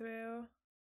looking through.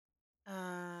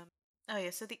 Oh yeah,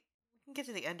 so we can get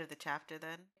to the end of the chapter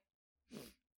then.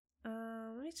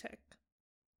 Let me check.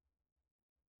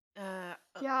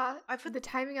 Yeah, I put the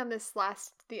timing on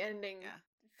the ending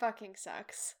fucking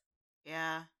sucks.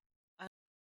 yeah.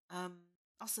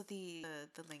 Also the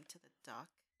link to the doc.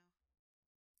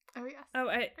 Oh yes. Oh,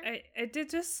 I did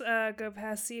just go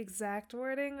past the exact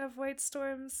wording of White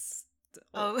Storm's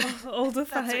That's what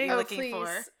oldifying. you're Oh, looking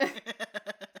please. for.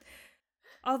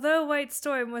 Although White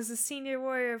Storm was a senior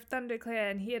warrior of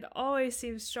ThunderClan, he had always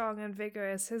seemed strong and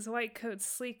vigorous, his white coat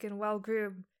sleek and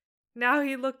well-groomed. Now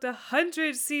he looked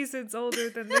 100 seasons older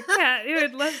than the cat who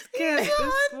had left camp He's this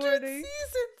 100 morning.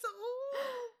 seasons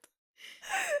old.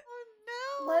 Oh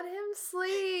no. Let him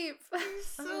sleep. He's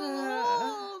so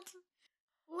old.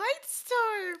 White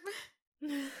Storm.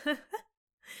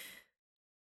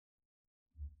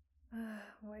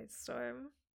 White Storm.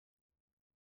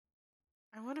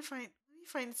 I want to find. Let me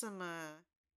find some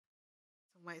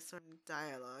White Storm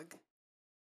dialogue.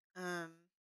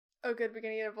 Oh, good. We're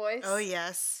gonna get a voice. Oh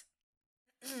yes.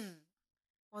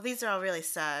 Well, these are all really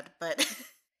sad, but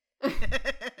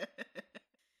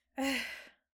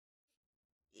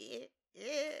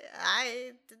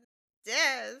I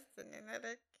death and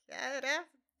another cat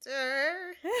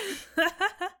after.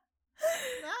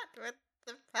 Not with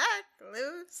the pack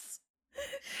loose.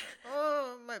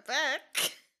 Oh, my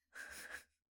back.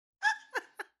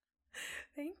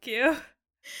 Thank you.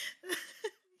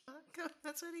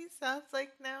 That's what he sounds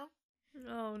like now.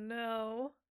 Oh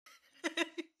no.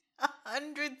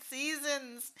 100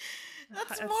 seasons.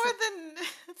 That's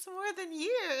That's more than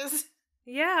years.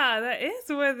 Yeah, that is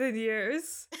more than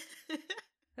years.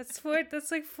 That's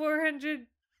like 400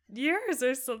 years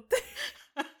or something.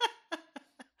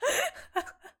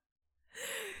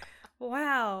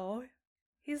 Wow.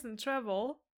 He's in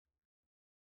trouble.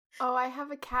 Oh, I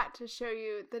have a cat to show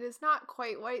you that is not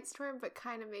quite White Storm, but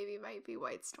kind of maybe might be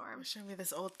White Storm. Show me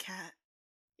this old cat.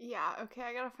 Yeah, okay,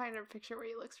 I gotta find a picture where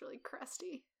he looks really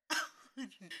crusty.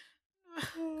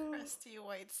 Crusty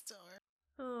White Storm.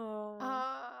 Oh.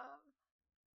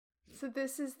 So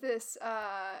this is this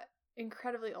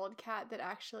incredibly old cat that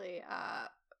actually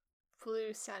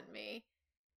Blue sent me.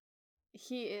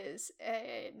 He is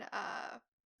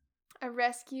a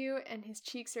rescue, and his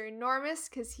cheeks are enormous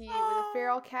because he was a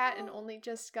feral cat and only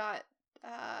just got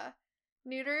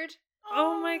neutered.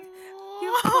 Oh my,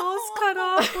 your paws cut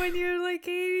off when you're like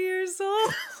 80 years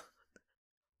old.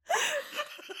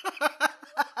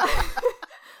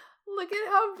 Look at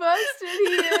how busted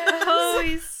he is. Oh,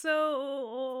 he's so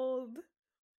old.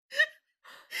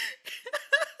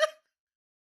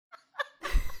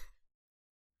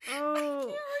 I can't Oh, look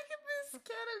at this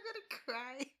cat. I'm gonna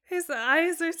cry. his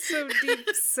eyes are so deep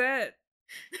set.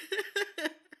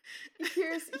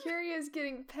 Here he is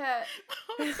getting pet.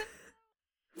 Oh,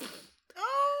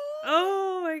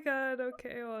 Oh my god,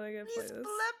 okay, well, I gotta play he's this.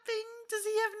 blepping. Does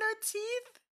he have no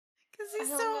teeth? Because he's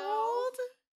I so don't know. old.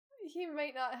 He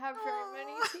might not have very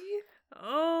many Aw. teeth.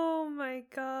 Oh my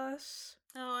gosh.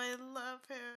 Oh, I love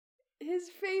him. His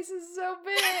face is so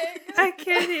big. I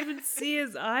can't even see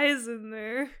his eyes in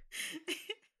there.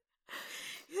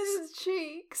 His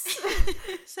cheeks.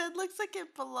 His head looks like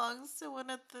it belongs to one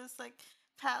of those like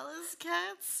palace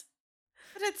cats,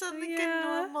 but it's on like Yeah.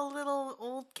 a normal little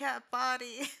old cat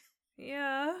body.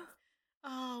 Yeah.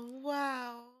 Oh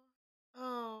wow!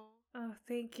 Oh, Oh,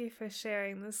 thank you for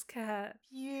sharing this cat.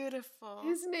 beautiful.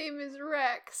 His name is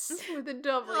Rex with a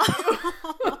W.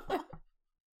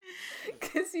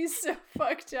 Because he's so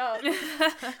fucked up. Miss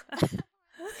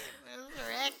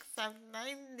Rex, I'm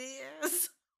 90 years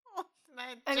old, and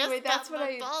I Anyway, just that's got what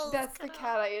my balls that's the cut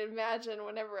cat I imagine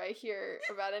whenever I hear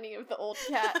about any of the old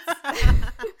cats.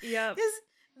 off. Yep.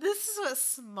 This is what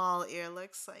small ear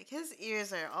looks like. His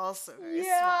ears are also very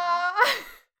Yeah.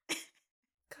 small.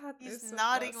 God, they're He's so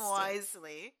nodding busted.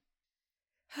 wisely.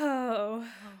 Oh.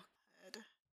 Oh, good.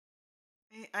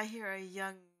 I hear a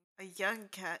young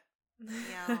cat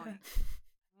meowing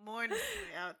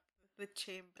mournfully out the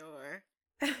chamber door.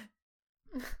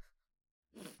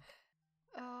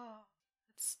 Oh.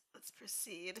 Let's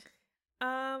proceed.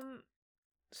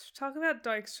 Talk about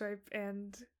Darkstripe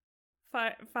and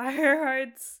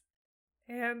Fireheart's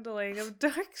handling of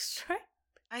Darkstripe.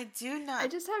 I do not. I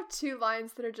just have two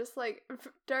lines that are just like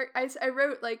I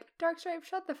wrote like Darkstripe,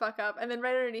 shut the fuck up, and then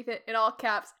right underneath it in all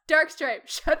caps, Darkstripe,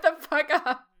 shut the fuck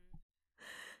up.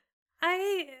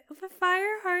 But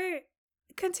Fireheart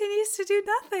continues to do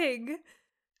nothing.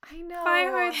 I know.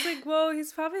 Fireheart's like, whoa,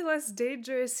 he's probably less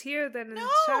dangerous here than in No.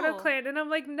 Shadow Clan. And I'm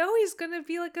like, no, he's gonna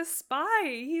be like a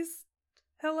spy.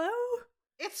 Hello?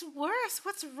 It's worse.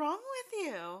 What's wrong with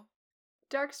you?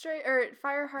 Darkstripe or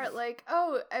Fireheart like,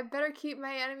 oh, I better keep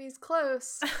my enemies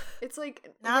close. It's like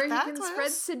Not where he that can spread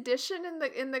close. sedition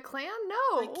in the clan.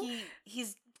 No. Like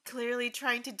he's clearly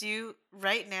trying to do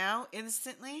right now,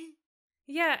 instantly.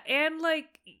 Yeah, and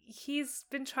like he's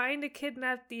been trying to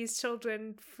kidnap these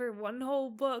children for one whole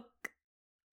book.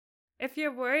 If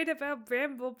you're worried about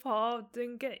Bramblepaw,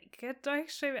 then get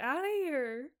Darkstripe out of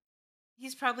here.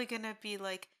 He's probably gonna be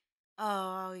like,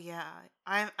 "Oh yeah,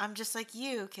 I'm just like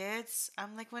you, kids.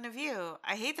 I'm like one of you.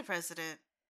 I hate the president.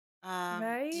 Do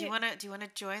you Right? wanna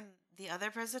join the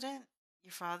other president?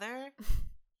 Your father?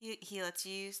 He lets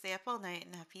you stay up all night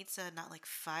and have pizza, not like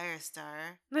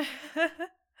Firestar.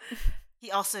 He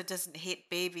also doesn't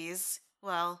hate babies.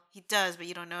 Well, he does, but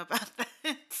you don't know about that.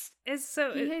 It's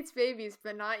so He hates babies,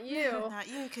 but not you. Not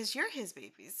you, because you're his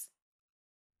babies.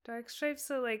 Darkstripe's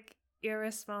a like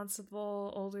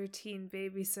irresponsible older teen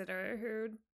babysitter who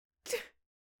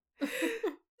No,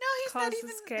 he's not causes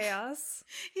even chaos.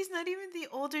 He's not even the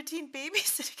older teen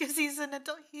babysitter because he's an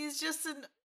adult. He's just an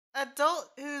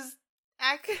adult who's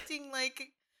acting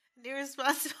like an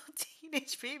irresponsible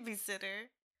teenage babysitter.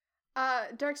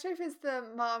 Darkstripe is the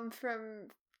mom from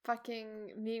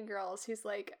fucking Mean Girls who's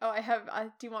like, oh, I have,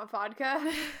 do you want vodka?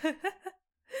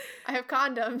 I have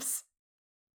condoms.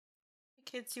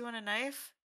 Kids, you want a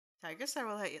knife? Tiger Star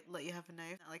will let you have a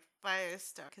knife, not like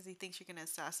Firestar, because he thinks you're gonna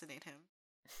assassinate him.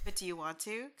 But do you want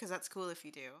to? Because that's cool if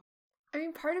you do. I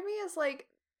mean, part of me is like,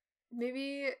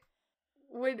 maybe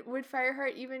would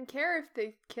Fireheart even care if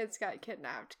the kids got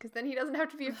kidnapped? Because then he doesn't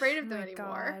have to be afraid of them My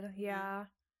anymore. God, yeah.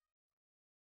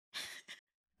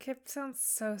 Kip sounds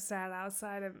so sad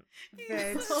outside and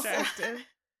very He's so sad. distracted.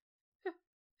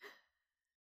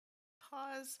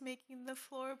 Pause making the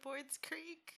floorboards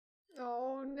creak.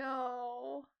 Oh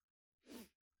no.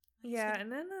 Yeah,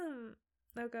 and then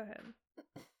no, go ahead.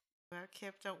 Well,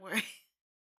 Kip, don't worry.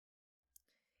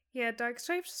 Yeah,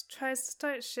 Darkstripe tries to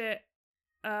start shit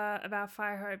about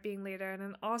Fireheart being leader, and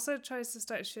then also tries to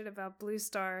start shit about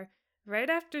Bluestar right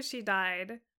after she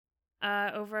died,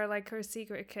 over like her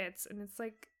secret kits, and it's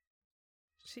like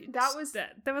that was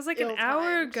like an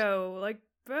hour ago. Like,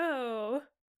 bro,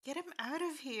 Get him out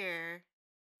of here.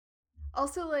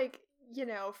 Also, like, you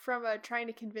know, from a trying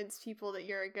to convince people that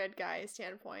you're a good guy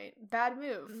standpoint, bad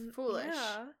move, foolish.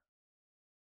 Yeah.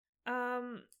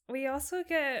 We also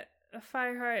get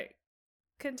Fireheart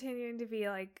continuing to be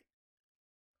like,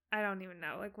 I don't even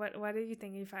know, like, what are you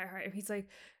thinking, Fireheart? If he's like,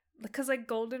 because like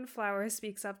Golden Flower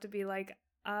speaks up to be like,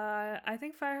 I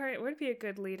think Fireheart would be a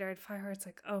good leader, and Fireheart's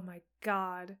like, oh my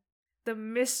god, the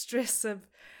mistress of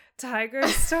Tiger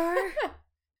Star.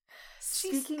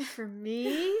 Speaking for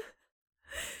me?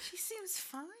 She seems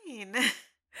fine.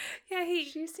 Yeah,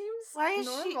 she seems Why is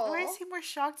he more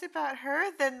shocked about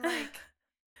her than like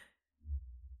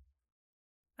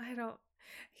I don't.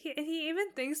 He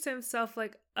even thinks to himself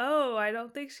like, "Oh, I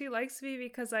don't think she likes me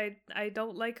because I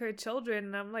don't like her children."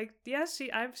 And I'm like, "Yeah,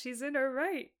 she's in her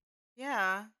right."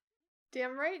 Yeah.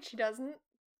 Damn right she doesn't.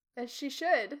 As she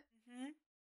should. Mm-hmm.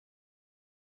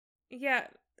 Yeah,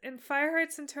 and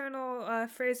Fireheart's internal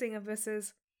phrasing of this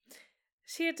is,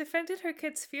 she had defended her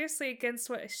kids fiercely against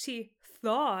what she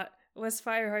thought was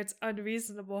Fireheart's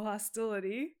unreasonable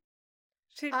hostility.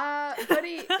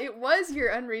 Buddy, it was your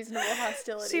unreasonable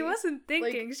hostility. She wasn't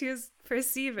thinking, like, she was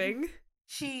perceiving.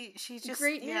 She just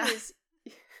great news.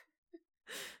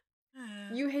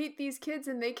 You hate these kids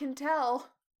and they can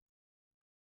tell.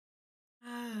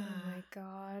 Oh my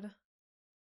god.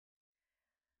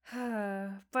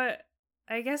 But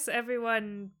I guess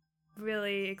everyone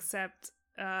really except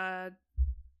Darkstripe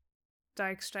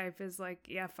is like,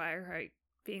 yeah, Fireheart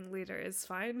being leader is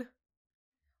fine.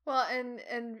 Well, and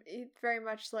it's very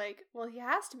much like, well, he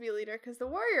has to be leader because the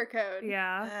warrior code.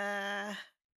 Yeah.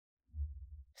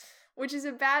 Which is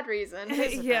a bad reason. It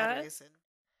is a bad reason.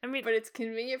 I mean, but it's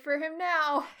convenient for him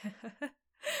now.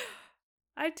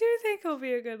 I do think he'll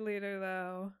be a good leader,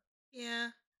 though.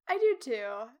 Yeah. I do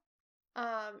too.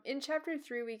 In chapter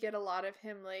 3, we get a lot of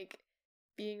him, like,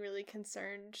 being really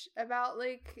concerned about,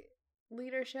 like,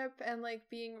 leadership and, like,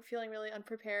 feeling really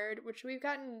unprepared, which we've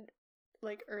gotten,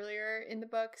 like, earlier in the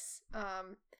books.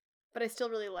 But I still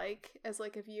really like as,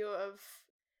 like, a view of,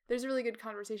 there's a really good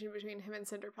conversation between him and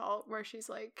Cinderpelt where she's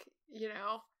like, you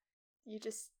know, you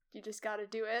just gotta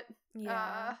do it.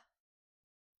 Yeah.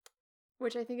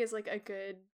 Which I think is, like, a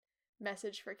good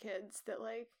message for kids that,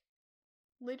 like,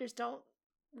 leaders don't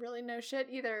really know shit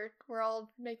either. We're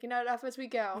all making it up as we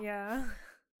go. Yeah.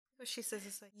 What she says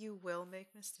is like, you will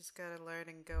make this, just gotta learn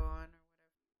and go on or whatever.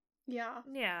 Yeah.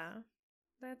 Yeah.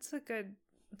 That's a good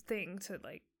thing to,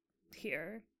 like,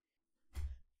 hear.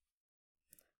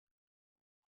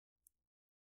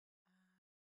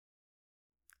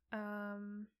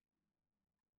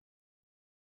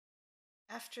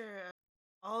 After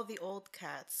all the old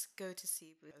cats go to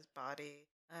see Blue's body.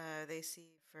 They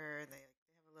see Fur and they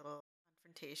have a little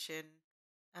confrontation.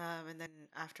 And then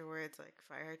afterwards, like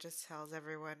Fireheart just tells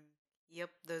everyone, "Yep,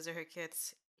 those are her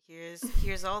kits.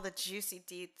 Here's all the juicy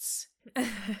deets."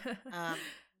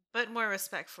 But more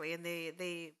respectfully, and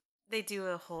they do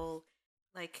a whole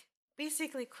like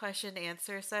basically question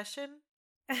answer session.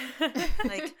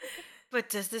 Like, but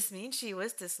does this mean she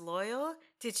was disloyal?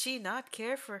 Did she not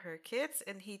care for her kids?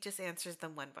 And he just answers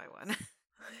them one by one.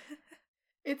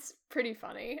 It's pretty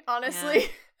funny, honestly. Yeah.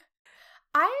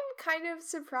 I'm kind of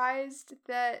surprised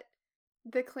that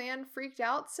the clan freaked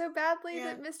out so badly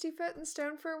Yeah. that Mistyfoot and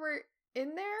Stonefur were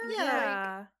in there.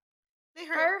 Yeah. They Like,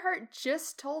 heard. Fireheart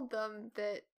just told them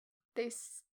that they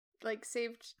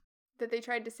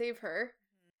tried to save her.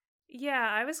 Yeah,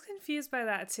 I was confused by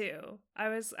that too. I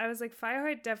was like,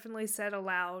 Fireheart definitely said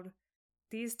aloud,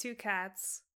 "These two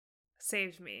cats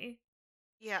saved me."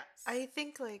 Yeah, I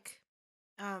think like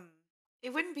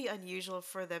it wouldn't be unusual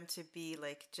for them to be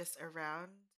like just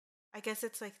around. I guess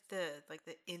it's like the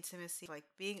intimacy, like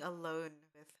being alone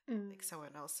with like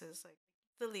someone else's, like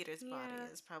the leader's body Yeah.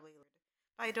 is probably weird.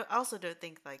 But I also don't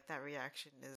think like that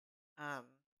reaction is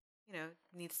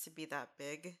needs to be that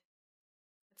big.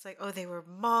 It's like, oh, they were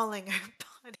mauling her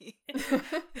body.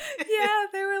 Yeah,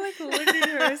 they were like licking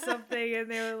her or something, and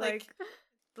they were like,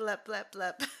 blep blep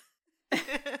blep.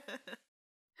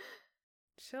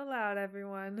 "Chill out,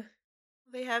 everyone."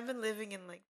 They have been living in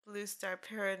like Blue Star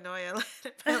paranoia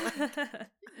for like a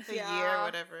year Yeah. or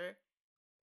whatever.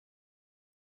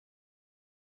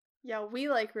 Yeah, we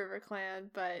like River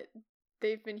Clan, but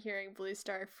they've been hearing Blue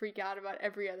Star freak out about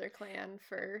every other clan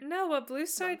for... No, but Blue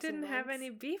Star Months and didn't have months.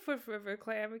 any beef with River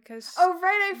Clan because Oh,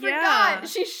 right, I forgot! Yeah.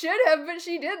 She should have, but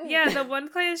she didn't! yeah, the one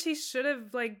clan she should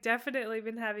have like definitely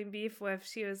been having beef with.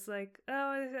 She was like,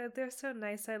 "Oh, they're so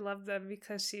nice. I love them,"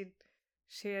 because she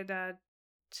had a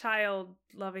child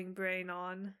loving brain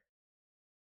on.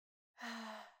 I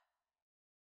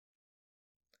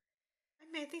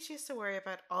mean, I think she has to worry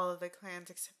about all of the clans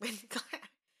except Wind Clan.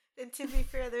 And to be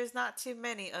fair, there's not too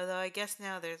many. Although I guess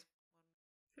now there's.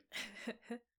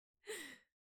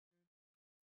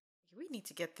 We need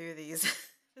to get through these.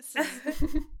 This is.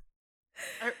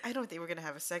 I don't think we're gonna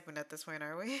have a segment at this point,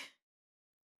 are we?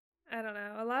 I don't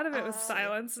know. A lot of it was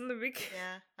silence in the beginning.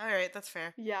 Yeah. All right, that's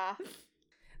fair. Yeah.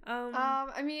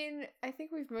 I mean, I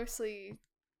think we've mostly...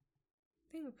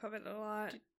 I think we covered a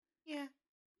lot. Yeah.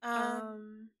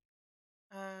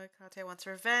 Kate wants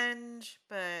revenge,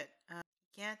 but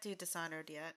he can't do Dishonored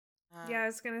yet. Yeah, I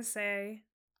was gonna say,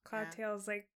 yeah. Cloudtail's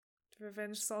like,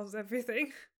 revenge solves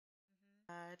everything.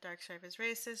 Darkstripe is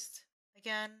racist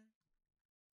again.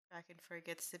 Brackenfur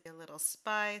gets to be a little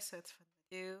spy, so it's fun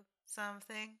to do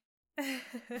something.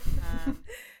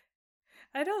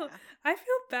 I don't. yeah. I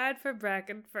feel bad for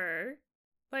Brackenfur.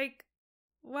 Like,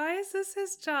 why is this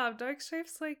his job?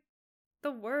 Darkstripe's like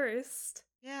the worst.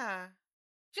 Yeah.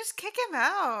 Just kick him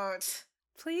out.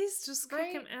 Please just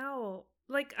kick him Right. out.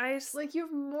 Like, Like, you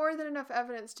have more than enough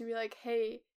evidence to be like,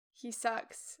 hey, he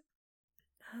sucks.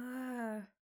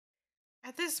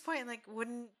 At this point, like,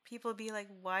 wouldn't people be like,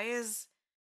 why is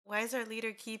our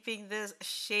leader keeping this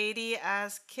shady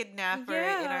ass kidnapper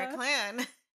in our Yeah. clan?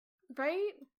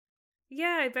 Right?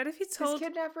 Yeah, I bet if he This told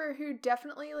kidnapper who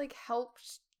definitely, like,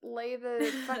 helped lay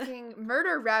the fucking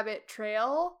murder rabbit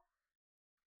trail.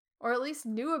 Or at least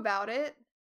knew about it.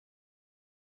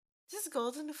 Does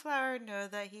Goldenflower know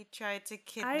that he tried to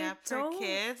kidnap her don't-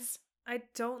 kids? I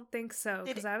don't think so,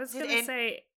 because I was did gonna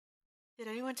say Did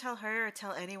anyone tell her or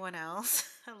tell anyone else?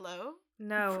 Hello?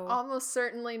 no. Almost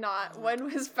certainly not. Oh my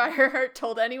When was God. Fireheart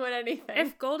told anyone anything?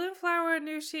 If Goldenflower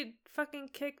knew, she'd fucking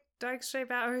kick Darkstripe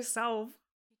out herself.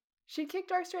 She'd kick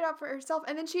Darkstripe out for herself,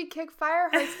 and then she'd kick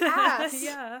Fireheart's ass.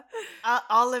 Yeah.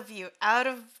 All of you, out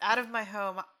of my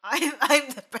home. I'm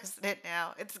the president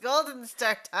now. It's Golden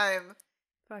Star time.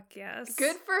 Fuck yes.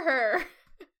 Good for her.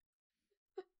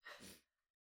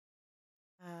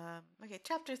 Okay,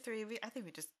 chapter 3. I think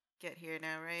we just get here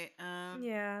now, right?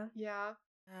 Yeah. Yeah.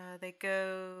 They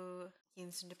go.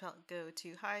 Keenson and DePelt go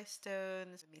to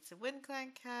Highstones, meet some Wind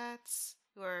Clan cats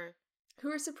who are.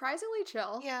 Who are surprisingly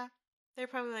chill. Yeah, they're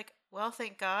probably like, well,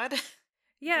 thank God.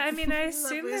 Yeah, I mean, I Love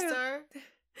assume Blue Star.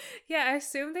 Yeah, I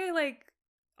assume they like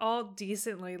all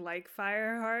decently like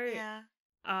Fireheart. Yeah.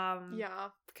 Yeah.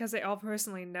 Because they all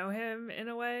personally know him in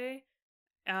a way.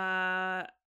 And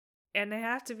they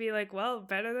have to be like, well,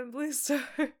 better than Blue Star.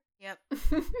 Yep.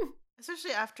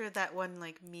 Especially after that one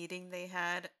like meeting they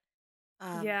had.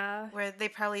 Yeah. Where they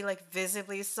probably like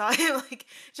visibly saw him like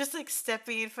just like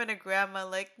stepping in front of grandma,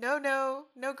 like, no,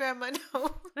 grandma,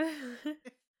 no.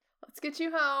 Let's get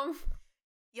you home.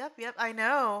 Yep, I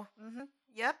know.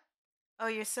 Yep. Oh,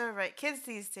 you're so right. Kids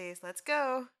these days, let's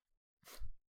go.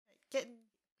 Getting,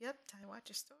 yep, time to watch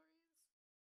your stories.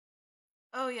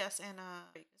 Oh, yes, and,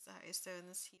 breaks the high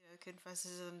stones. He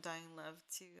confesses his undying love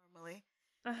to normally.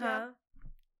 Uh-huh.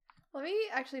 Let me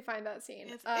actually find that scene.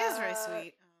 It is very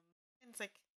sweet. And it's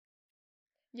like,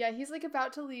 Yeah, he's like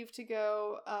about to leave to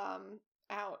go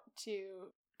out to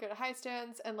go to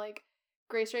Highstones, and like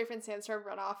Greystrafe and Sandstorm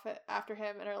run off after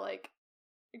him and are like,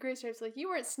 Greystrafe's like, you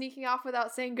weren't sneaking off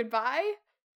without saying goodbye.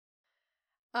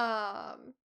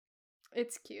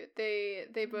 It's cute. They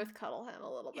both cuddle him a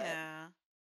little bit. yeah.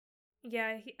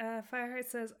 Yeah, Fireheart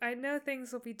says, I know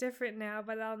things will be different now,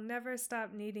 but I'll never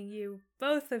stop needing you,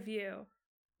 both of you.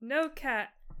 No cat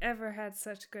ever had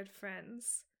such good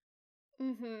friends.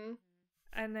 Mm-hmm.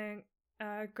 And then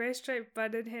Greystripe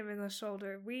butted him in the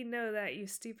shoulder. We know that, you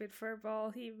stupid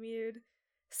furball, he mewed.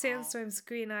 Sandstorm's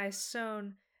green eyes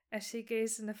shone as she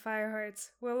gazed into Fireheart's.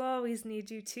 We'll always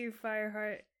need you too,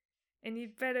 Fireheart. And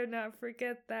you'd better not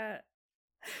forget that.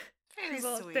 Very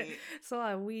There's sweet. There's a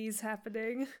lot of wheeze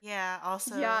happening. Yeah,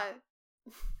 also. Yeah.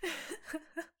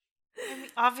 I mean,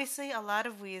 obviously, a lot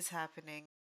of wheeze happening.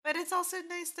 But it's also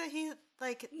nice that he,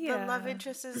 like, the love Yeah.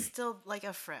 interest is still, like,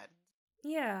 a friend.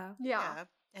 Yeah. Yeah.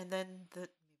 And then the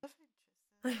love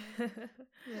interest.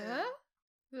 Yeah.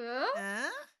 Yeah.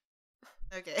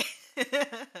 Okay.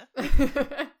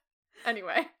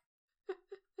 Anyway.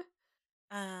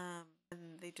 And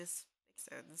they just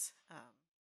make sense.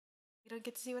 We don't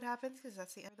get to see what happens because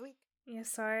that's the end of the week. Yeah,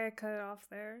 sorry I cut it off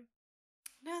there.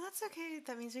 No, that's okay.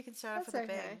 That means we can start off That's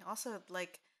with a okay. bang. Also,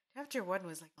 like, chapter 1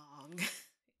 was, like, long.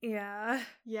 Yeah.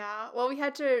 Yeah. Well, we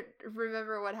had to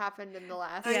remember what happened in the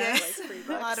last Yes. like 3 A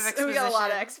books. lot of We got a lot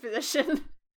of exposition. exposition.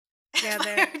 Yeah,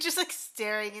 They're just, like,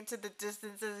 staring into the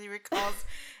distance as he recalls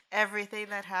everything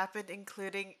that happened,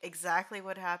 including exactly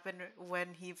what happened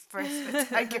when he first met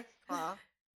Tiger Claw.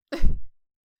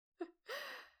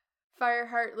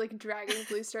 Fireheart like dragging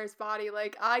Bluestar's body,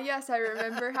 like, yes, I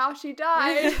remember how she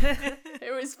died.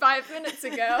 It was 5 minutes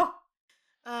ago.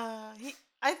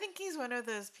 I think he's one of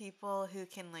those people who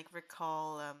can like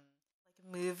recall like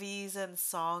movies and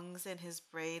songs in his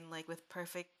brain like with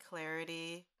perfect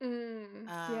clarity. He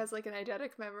has like an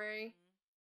eidetic memory.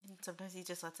 And sometimes he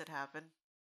just lets it happen.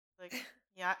 Like,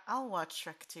 yeah, I'll watch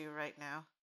Shrek 2 right now.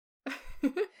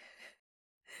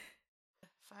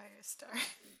 Firestar.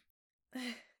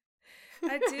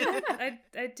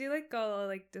 I do like all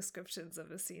like descriptions of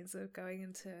the scenes of going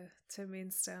into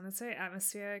Moonstone. It's very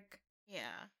atmospheric.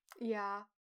 Yeah. Yeah.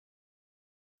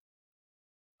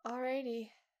 Alrighty.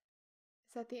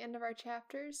 Is that the end of our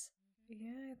chapters?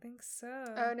 Yeah, I think so.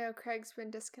 Oh no, Craig's been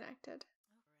disconnected.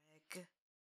 Greg.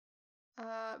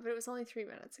 But it was only 3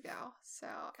 minutes ago, so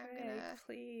I'm Craig, gonna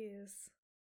please.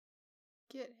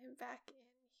 get him back in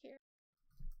here.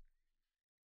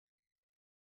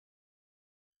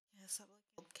 Yes, I'm like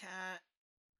old cat.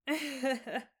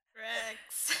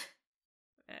 Rex.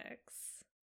 X.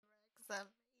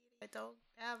 I don't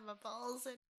have my balls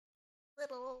in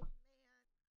little old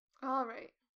man.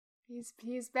 Alright.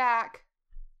 He's back.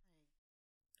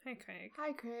 Hi, Craig.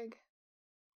 Hi, Craig.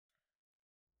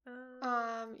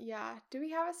 Yeah. Do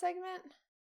we have a segment?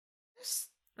 There's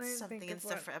I didn't something think and of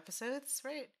stuff what. for episodes,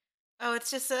 right? Oh,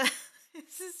 it's just a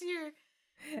this is your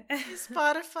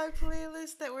Spotify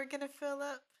playlist that we're gonna fill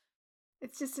up.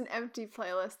 It's just an empty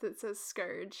playlist that says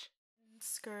Scourge.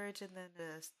 Scourge and then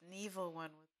an evil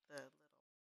one with the little.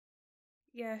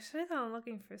 Yeah, I should have gone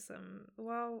looking for some.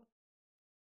 Well,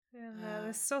 yeah, no,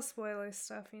 there's still spoiler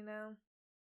stuff, you know.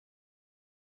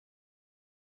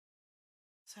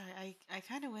 Sorry, I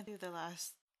kind of went through the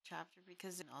last chapter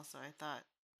because and also I thought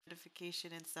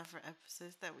notification and stuff for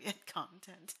episodes that we had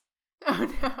content.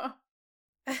 Oh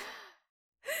no.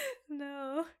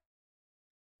 No,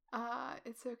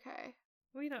 It's okay.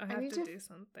 we don't I have need to to do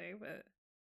something, but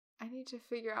I need to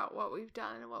figure out what we've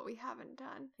done and what we haven't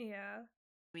done. yeah.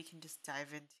 We can just dive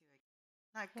into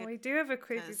it. Not good. Well, we do have a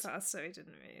because- creepypasta we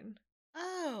didn't read.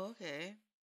 Oh, okay.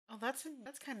 Oh, that's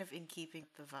kind of in keeping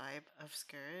with the vibe of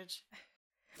Scourge.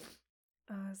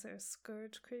 Is there a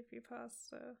Scourge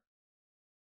creepypasta?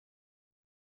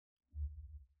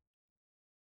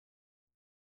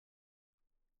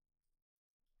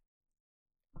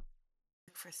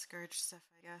 Look for Scourge stuff,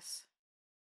 I guess.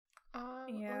 Let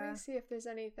Yeah. me see if there's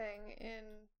anything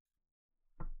in.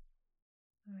 Oh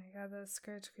my god, that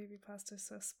Scourge creepypasta is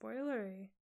so spoilery.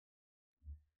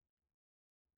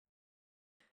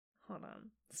 Hold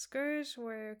on. Scourge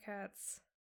Warrior Cats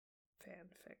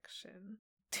fanfiction.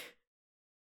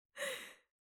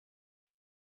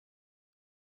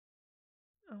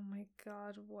 Oh my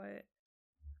god, what?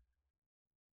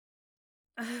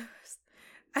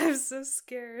 I'm so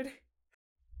scared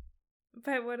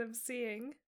by what I'm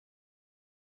seeing.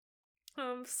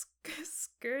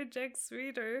 Scourge X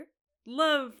Reader.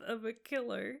 Love of a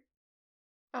killer.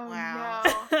 Oh Wow.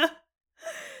 no.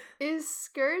 Is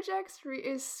Scourge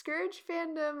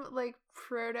fandom like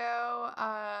proto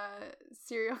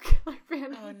serial killer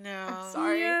fandom? Oh no. I'm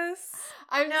sorry. Yes.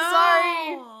 I'm No.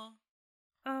 sorry.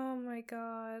 Oh my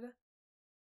god.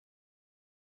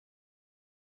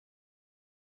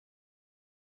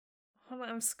 Hold on,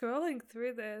 I'm scrolling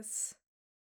through this.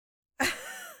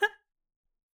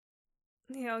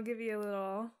 Yeah, I'll give you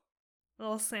a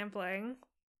little sampling.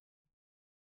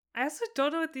 I also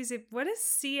don't know what these. What is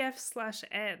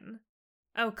CF/N?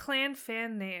 Oh, clan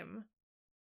fan name.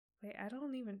 Wait, I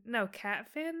don't even. No, cat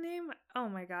fan name? Oh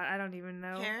my god, I don't even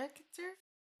know. Character?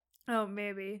 Oh,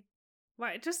 maybe.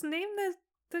 Why? Just name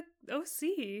the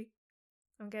OC.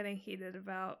 I'm getting heated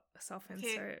about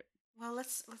self-insert. Well,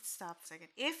 let's stop a second.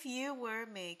 If you were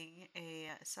making a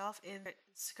self-insert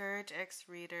Scourge X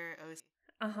Reader OC,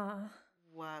 Uh-huh.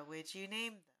 what would you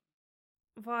name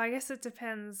them? Well, I guess it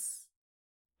depends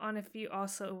on if you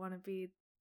also want to be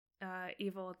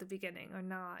evil at the beginning or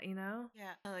not, you know?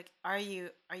 Yeah. Like, are you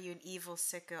an evil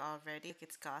sicko already? Like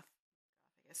it's gothic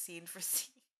a scene for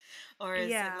scene, or is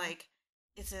Yeah. it like?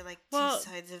 Is it like Well, two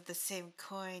sides of the same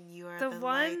coin? You are the the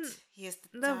one- light. He is the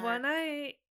The dark.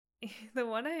 the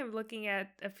one I am looking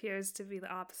at appears to be the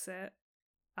opposite.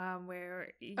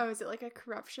 Where Oh, is it like a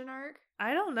corruption arc?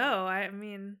 I don't know. I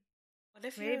mean, What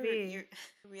if maybe. you're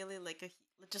really like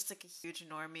just like a huge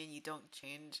normie and you don't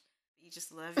change? You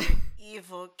just love your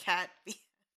evil cat.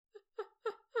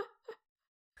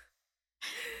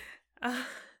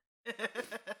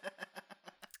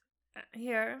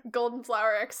 Here. Golden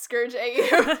Flower X Scourge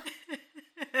AU.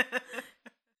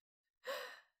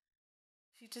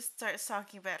 She just starts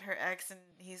talking about her ex, and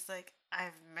he's like,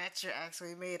 "I've met your ex.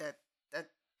 We made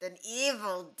an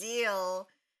evil deal."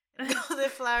 And Golden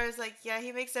Flower's like, "Yeah,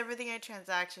 he makes everything a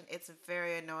transaction. It's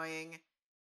very annoying."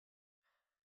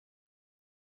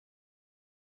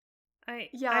 I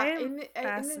Yeah, am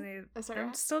fascinated. oh, sorry, go I'm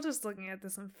ahead. still just looking at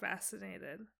this. I'm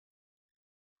fascinated.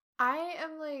 I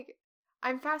am like,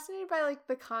 I'm fascinated by like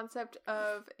the concept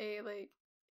of a like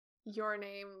your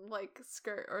name like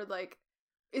skirt, or like,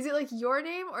 is it like your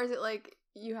name, or is it like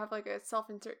you have like a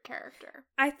self-insert character?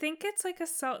 I think it's like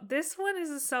this one is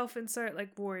a self-insert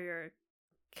like warrior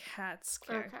cat's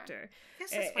character. I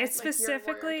guess that's It fine.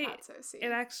 specifically, Like your warrior cat's OC.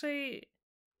 it actually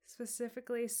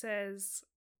specifically says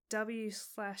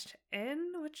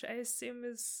W/N, which I assume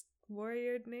is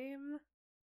warrior name.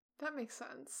 That makes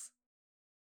sense.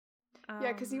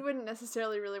 Yeah, because you wouldn't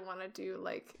necessarily really want to do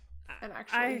like an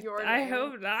actual your I name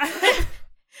hope not.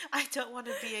 I don't want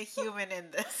to be a human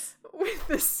in this. with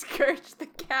the Scourge the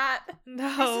cat. No.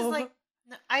 This is like,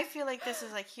 no, I feel like this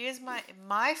is like, here's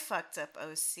my fucked up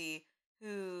OC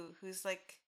who's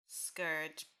like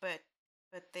Scourge, but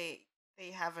they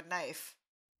have a knife.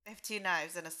 They have 2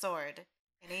 knives and a sword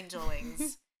and angel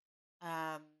wings.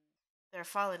 They're a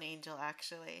fallen angel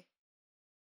actually.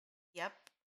 Yep.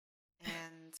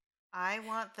 And I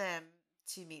want them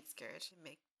to meet Scourge and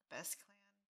make the best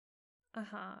clan.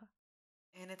 Uh-huh.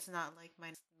 And it's not like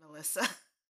my Melissa.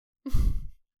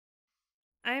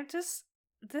 I'm just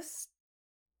this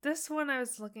one I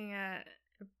was looking at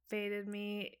baited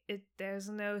me. There's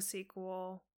no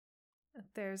sequel.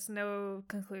 There's no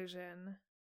conclusion.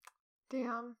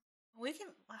 Damn. We can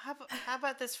how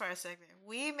about this for our segment?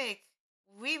 We make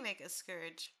a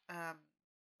Scourge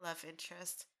love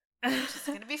interest, which is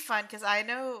gonna be fun because I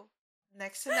know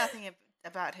next to nothing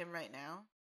about him right now.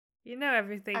 You know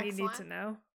everything you need to Excellent.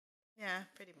 know. Yeah,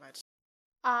 pretty much.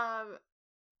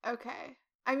 Okay.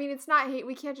 I mean, it's not hate.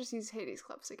 We can't just use Hades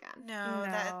clips again. No,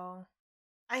 that No.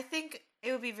 I think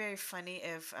it would be very funny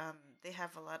if they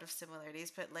have a lot of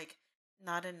similarities, but like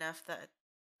not enough that,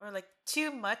 or like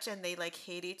too much and they like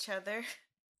hate each other.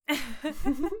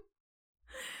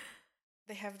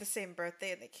 They have the same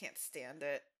birthday and they can't stand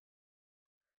it.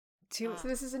 Too So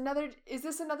this is is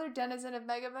this another denizen of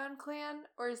Megamon clan,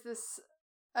 or is this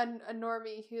a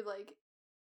normie who like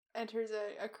enters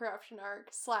a corruption arc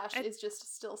 / is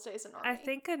just still stays a normie? I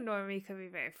think a normie could be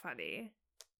very funny.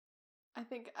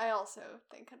 I also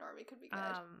think a normie could be good.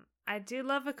 I do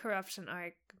love a corruption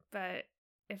arc, but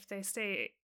if they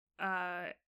stay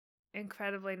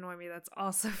incredibly normie, that's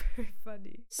also very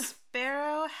funny.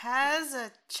 Sparrow has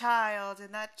a child,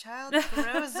 and that child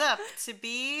grows up to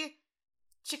be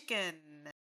Chicken.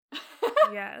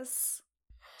 Yes.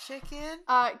 Chicken?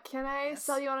 Can I Yes.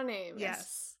 sell you on a name?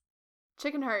 Yes.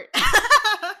 Chicken Heart.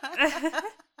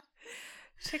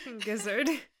 Chicken gizzard.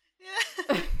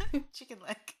 Yeah. Chicken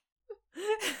leg.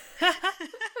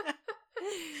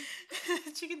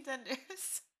 Chicken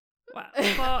tenders. Well,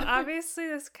 obviously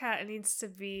this cat needs to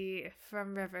be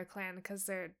from River Clan because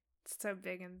they're so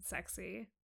big and sexy.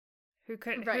 Who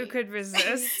could Right.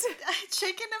 resist?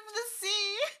 Chicken of the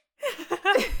sea.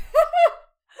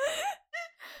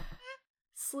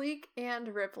 Sleek and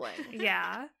rippling.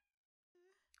 Yeah.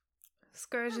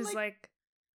 Scourge I is like-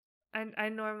 like I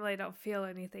normally don't feel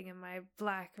anything in my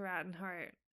black rotten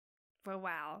heart. But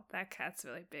wow, that cat's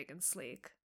really big and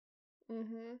sleek.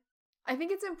 Mm-hmm. I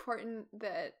think it's important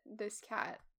that this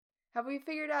cat. Have we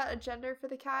figured out a gender for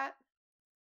the cat?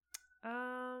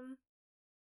 I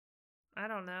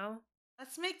don't know.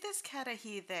 Let's make this cat a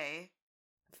he, they.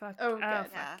 Fuck. Oh, good.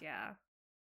 Fuck yeah.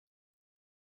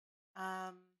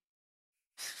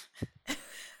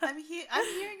 I'm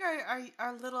hearing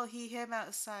our little he him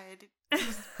outside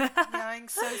meowing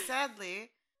so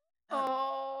sadly.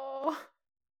 Oh.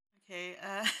 Okay,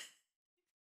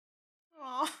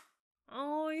 oh,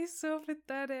 Oh, he's so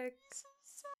pathetic. so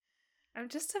sad. I'm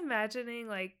just imagining,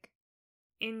 like,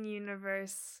 in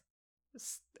universe,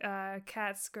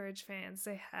 Cat Scourge fans,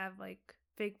 they have, like,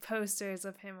 big posters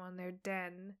of him on their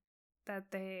den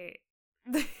that they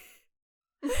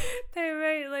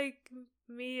write, like,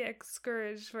 me X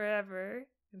Scourge forever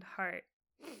in heart.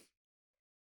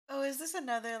 Oh, is this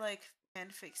another like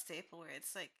fanfic staple where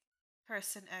it's like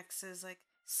person X is like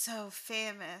so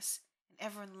famous and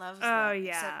everyone loves Oh, them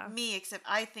yeah. except me, except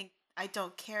I think I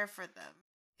don't don't them.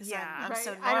 'Cause Yeah. I'm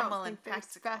so Right, I don't normal and think they're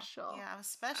practical. special. Yeah, I'm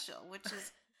special, which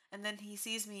is, and then he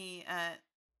sees me at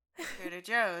Trader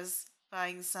Joe's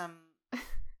buying some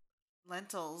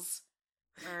lentils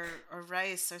or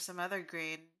rice or some other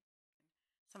grain,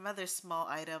 some other small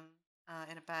item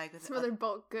in a bag with Some other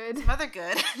bulk good. some other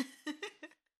good.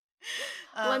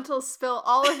 Lentils spill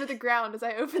all over the ground as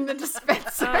I open the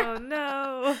dispenser. Oh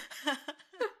no.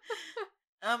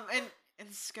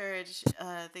 And Scourge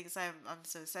thinks I'm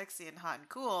so sexy and hot and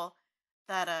cool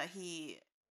that he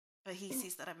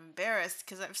sees that I'm embarrassed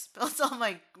because I've spilled all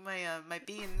my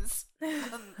beans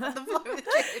on the floor with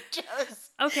Trader Joe's.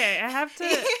 Okay, I have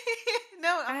to.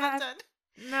 No, I'm I not have- done.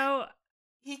 No.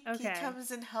 He Okay. comes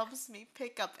and helps me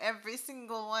pick up every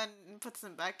single one and puts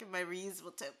them back in my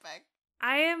reusable tote bag.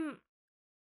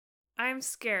 I'm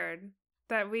scared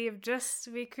that we have just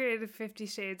recreated 50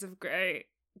 Shades of Grey.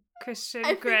 Christian I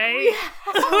think Grey. we have.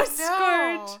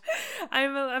 Oh, no. Scourge.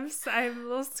 I'm a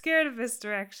little scared of this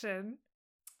direction.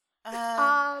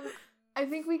 I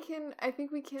think we can.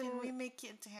 Can we make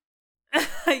it into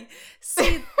Hannibal?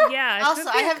 See, yeah, it Also, could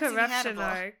I be a haven't seen corruption Hannibal.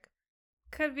 arc.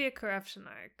 Could be a corruption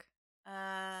arc.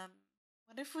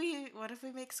 What if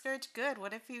we make Scourge good?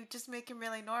 What if you just make him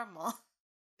really normal?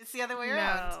 It's the other way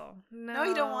around. No, No,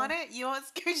 you don't want it? You want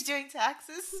Scourge doing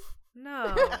taxes?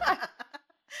 No,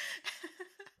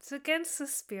 it's against the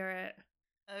spirit.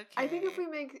 Okay. I think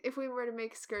if we were to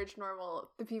make Scourge normal,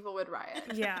 the people would riot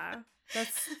Yeah,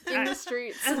 that's in the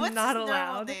streets. What's not his normal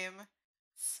allowed. name?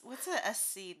 What's a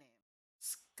SC name?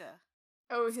 Ska.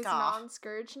 Oh, his Scoff.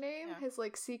 non-Scourge name, Yeah. his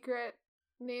like secret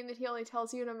name that he only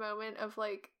tells you in a moment of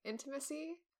like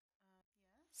intimacy.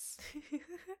 Yes.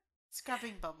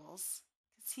 Scrubbing Bubbles.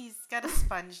 Because he's got a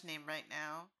sponge name right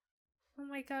now. Oh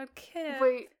my god, Kip.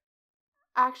 Wait,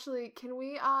 actually, can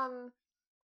we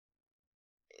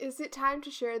is it time to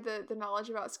share the knowledge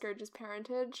about Scourge's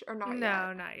parentage or not No,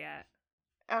 yet? not yet.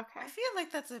 Okay. I feel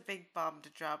like that's a big bomb to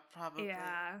drop, probably.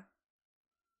 Yeah.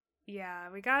 Yeah,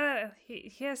 we gotta.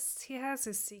 He has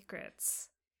his secrets.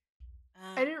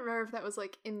 I didn't remember if that was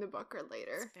like in the book or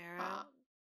later. Sparrow.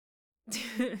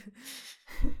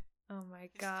 Oh my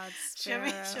god, Show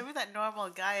Sparrow. me that normal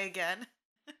guy again.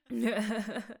 a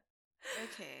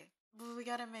Okay. Well, we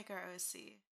gotta make our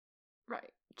OC.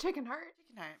 Right. Chicken heart.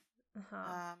 Chicken Heart.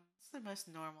 Uh-huh. It's the most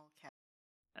normal cat.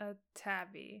 A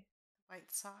tabby. White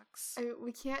Sox. I mean,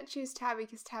 we can't choose Tabby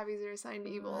because Tabbies are assigned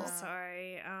evil Uh,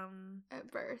 Sorry.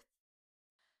 at birth.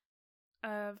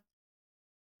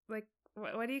 Like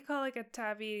what do you call like a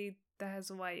tabby that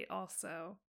has white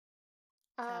also?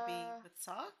 Tabby with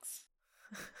socks?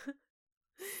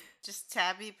 Just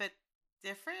Tabby, but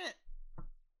different?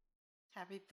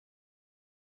 Tabby.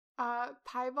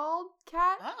 Piebald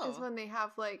cat is Oh. when they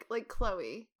have like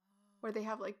Chloe, where they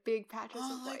have like big patches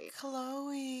Oh, of like white.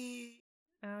 Chloe.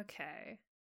 Okay.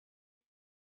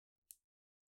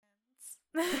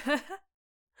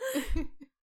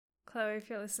 Chloe, if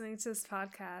you're listening to this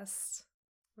podcast,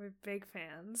 we're big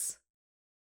fans.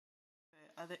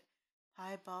 Other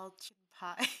piebald chicken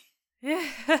pie.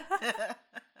 Yeah.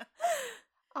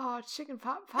 Oh, chicken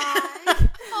pot pie.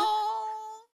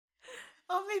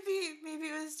 Oh, maybe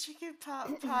it was chicken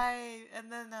pot pie,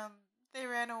 and then they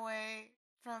ran away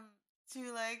from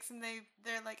 2 legs, and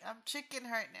they're like, I'm Chicken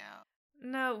Heart now.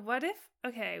 No, what if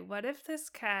this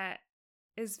cat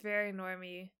is very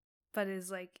normie, but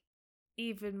is like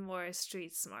even more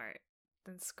street smart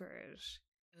than Scourge?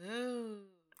 Ooh.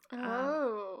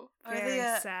 Oh. Are Very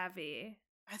they savvy.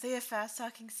 Are they a fast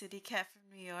talking city cat from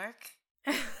New York?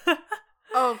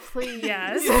 Oh, please.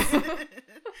 Yes.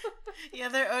 Yeah,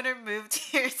 their owner moved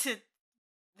here to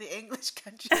the English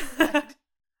countryside.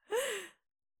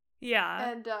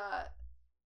 Yeah. And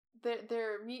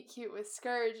their meet cute with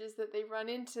Scourge is that they run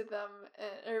into them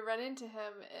or run into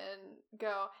him and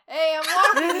go, "Hey, I'm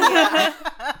walking here."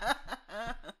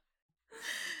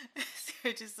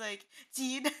 Scourge is like, do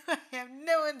you know who I am?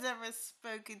 No one's ever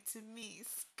spoken to me,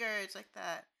 Scourge, like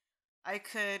that. I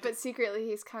could. But secretly,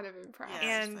 he's kind of impressed.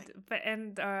 Yeah.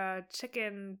 and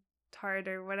Chicken Tart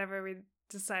or whatever we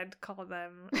decide to call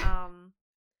them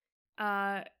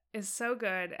is so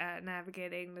good at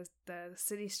navigating the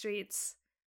city streets.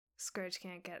 Scourge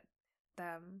can't get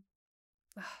them.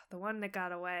 Ugh, the one that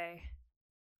got away.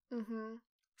 Mm-hmm.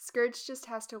 Scourge just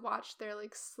has to watch their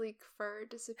like sleek fur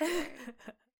disappearing.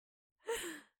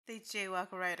 They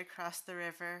jaywalk right across the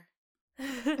river.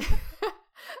 In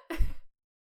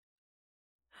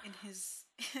his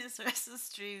restless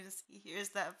dreams, he hears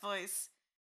that voice.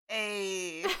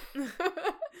 Hey.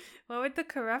 What would the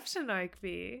corruption arc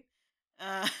be?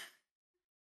 I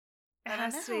don't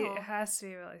know. It has to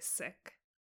be really sick.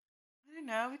 I don't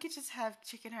know. We could just have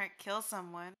Chicken Heart kill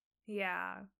someone.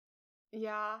 Yeah.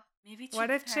 Yeah. Maybe. What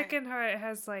if Chicken Heart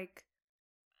has like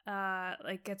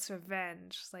gets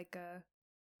revenge, like a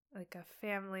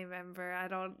family member? I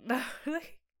don't know.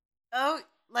 Oh,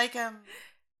 like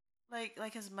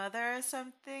his mother or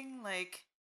something. Like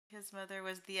his mother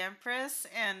was the Empress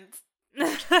and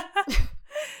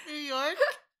New York,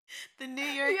 the New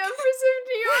York, The Empress of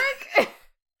New York.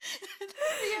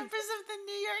 the Empress of the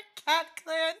New York Cat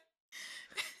Clan.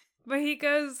 But he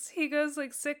goes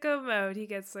like sicko mode. He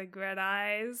gets like red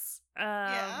eyes.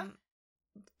 Yeah.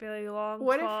 Really long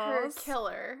What claws. if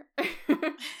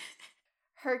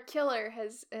her killer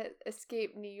has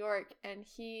escaped New York and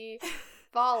he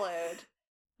followed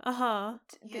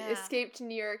escaped to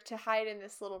New York to hide in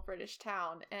this little British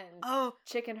town, and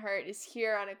Chicken Heart is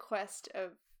here on a quest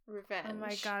of revenge. Oh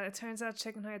my god, it turns out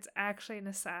Chicken Heart's actually an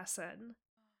assassin.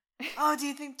 Oh, do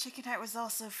you think Chicken Heart was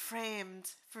also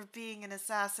framed for being an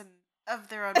assassin of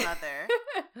their own mother?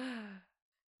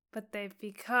 But they've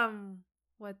become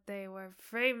what they were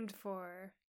framed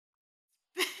for.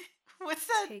 What's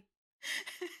that?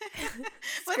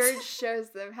 Scourge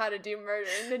shows them how to do murder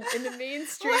in the main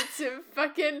streets of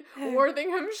fucking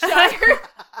Worthinghamshire.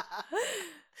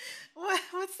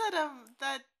 What's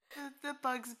that? The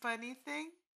Bugs Bunny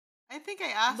thing? I think I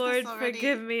asked Lord, this already.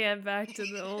 forgive me, I'm back to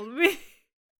the old me.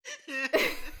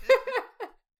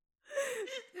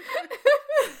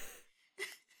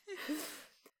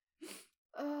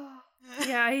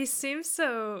 Yeah, he seems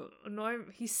so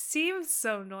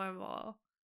normal,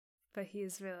 but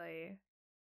he's really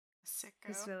a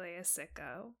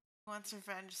sicko. He wants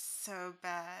revenge so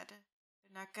bad.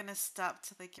 They're not gonna stop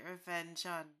till they get revenge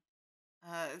on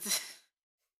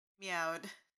Meowed.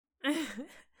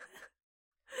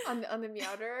 on the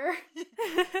Meowderer.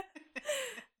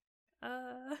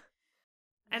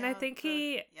 And I think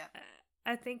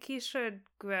I think he should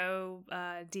grow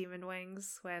demon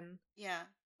wings when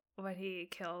he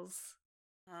kills.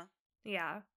 Huh?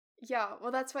 Yeah. Yeah,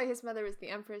 well, that's why his mother was the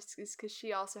Empress, is because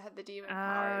she also had the demon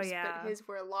powers, yeah. but his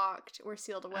were locked or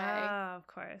sealed away. Oh, of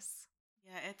course.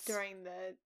 Yeah, it's during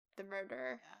the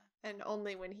murder, and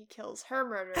only when he kills her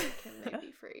murderer can they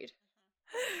be freed.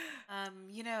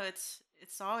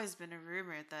 It's always been a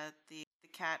rumor that the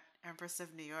cat Empress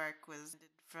of New York was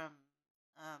from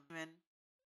women.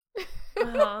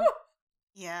 Uh-huh.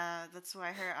 Yeah, that's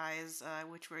why her eyes,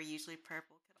 which were usually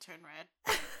purple, turn red.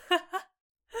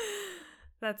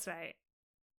 That's right.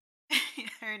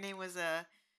 Her name was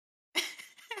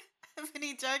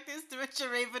Ebony Darkness, Dementia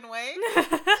Raven Way.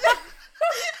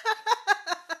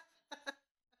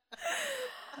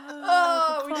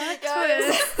 Oh, we did it,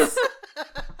 guys.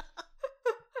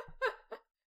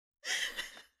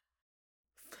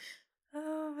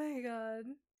 Oh my god.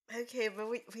 Okay, but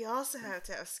we also have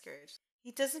to have Scourge.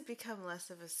 He doesn't become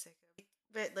less of a sicko,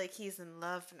 but like he's in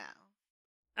love now.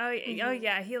 Oh, oh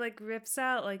yeah, he like rips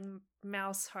out like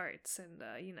mouse hearts and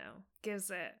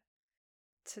gives it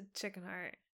to Chicken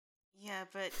Heart. Yeah,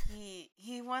 but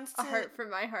he wants a heart for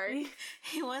my heart.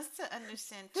 He wants to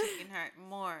understand Chicken Heart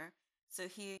more. So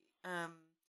he I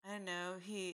don't know,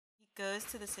 he goes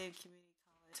to the same community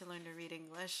college to learn to read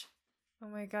English. Oh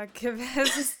my god, Kib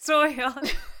has a story on.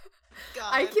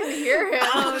 God. I can hear him.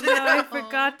 Oh no, I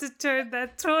forgot to turn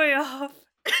that toy off.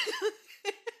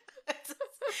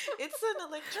 It's an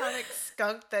electronic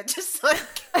skunk that just like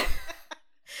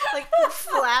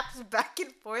flaps back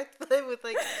and forth with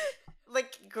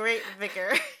like great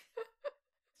vigor.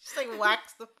 Just like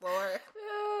whacks the floor.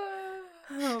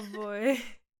 Oh boy.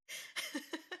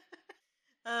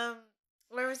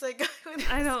 Where was I going with this?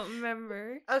 I don't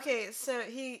remember. Okay, so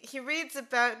he reads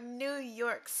about New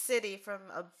York City from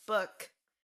a book,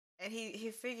 and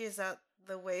he figures out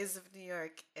the ways of New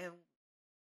York, and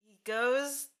he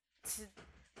goes to.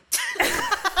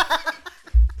 God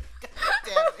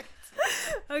damn it!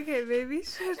 Okay, maybe you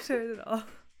should turn it off.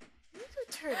 You need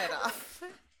to turn it off.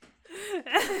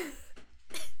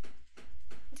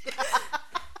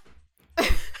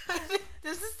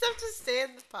 Does this have to stay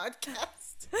in the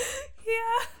podcast?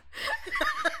 Yeah.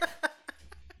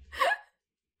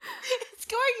 It's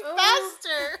going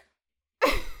faster.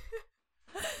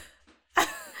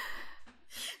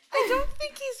 I don't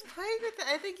think he's playing with it.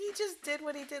 I think he just did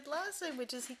what he did last time,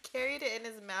 which is he carried it in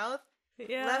his mouth,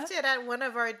 Yeah. left it at one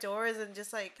of our doors, and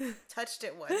just like touched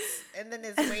it once, and then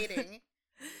is waiting.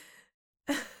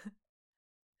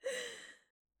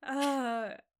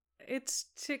 It's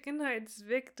Chicken Heart's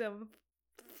victim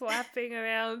flapping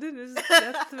around in his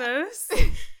death throes.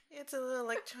 It's a little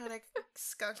electronic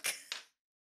skunk.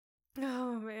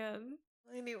 Oh man.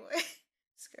 Anyway,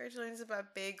 Scourge learns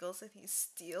about bagels, and he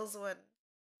steals one,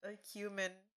 a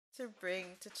human, to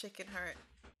bring to Chicken Heart.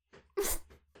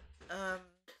 I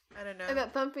don't know. And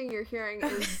that thumping you're hearing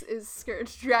is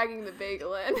Scourge dragging the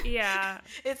bagel in. Yeah.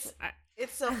 It's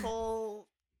a whole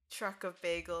truck of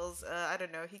bagels. I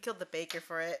don't know. He killed the baker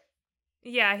for it.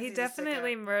 Yeah, he He's a sicko.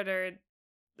 definitely murdered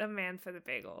a man for the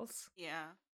bagels.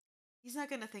 Yeah. He's not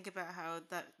gonna think about how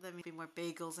that let me be more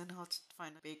bagels and I'll just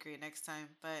find a bakery next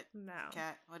time. But No.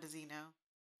 Cat, what does he know?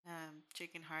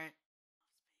 Chicken Heart.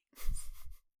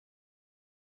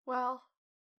 Well,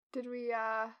 did we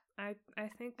I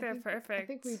think they're perfect. I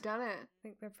think we've done it. I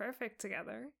think they're perfect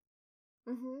together.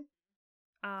 Mm-hmm.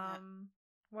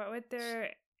 What would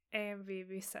their AMV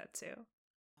be set to?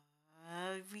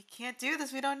 We can't do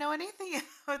this. We don't know anything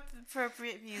about the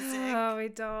appropriate music. Oh, we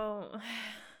don't. Is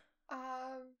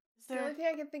The there... only thing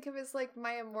I can think of is like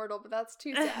My Immortal, but that's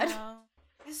too sad. No.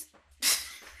 This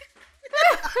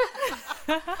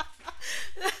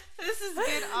is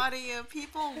good audio.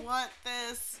 People want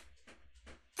this.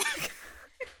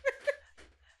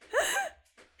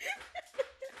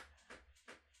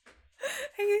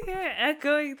 I can hear it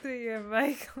echoing through your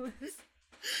mic.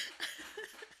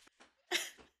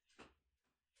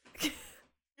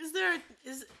 Is there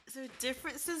a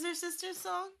different Scissor Sisters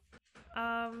song?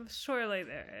 Surely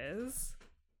there is.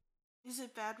 Is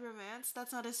it Bad Romance?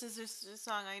 That's not a Scissor Sisters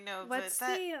song, I know. What's but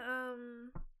that...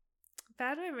 the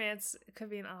Bad Romance could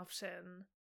be an option.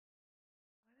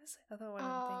 What is the other one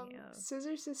I'm thinking of?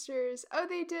 Scissor Sisters. Oh,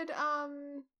 they did I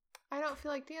Don't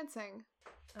Feel Like Dancing.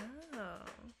 Oh.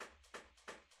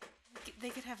 They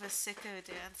could have a sicko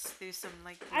dance through some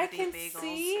like I bloody can bagels.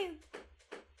 see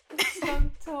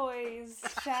some toys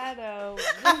shadow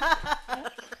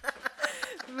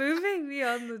moving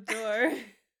beyond the door.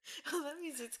 Oh, that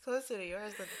means it's closer to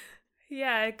yours than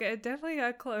Yeah, it definitely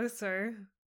got closer.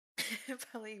 it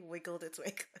probably wiggled its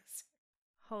way closer.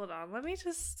 Hold on, let me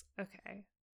just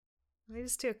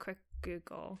do a quick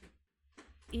Google.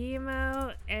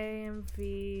 Emo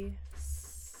AMV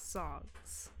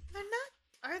songs. They're not.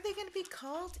 Are they going to be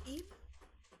called emo?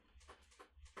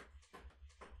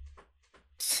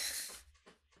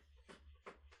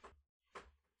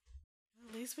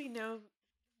 At least we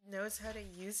knows how to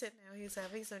use it now. He was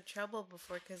having some trouble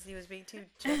before because he was being too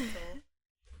gentle.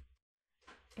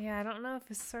 Yeah, I don't know if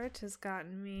his search has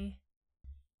gotten me.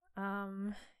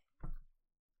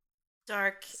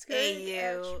 Dark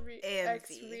AU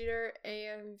X AMV. Reader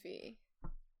AMV.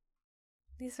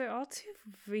 These are all too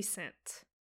recent.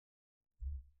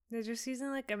 They're just using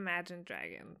like Imagine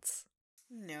Dragons.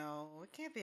 No, it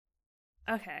can't be.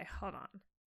 Okay, hold on.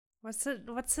 What's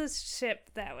a ship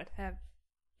that would have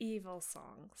evil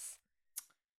songs?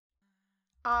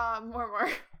 More.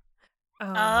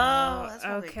 Oh, that's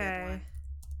probably a good okay. one.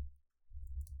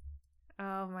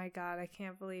 Oh my god, I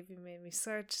can't believe you made me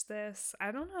search this.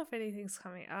 I don't know if anything's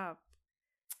coming up.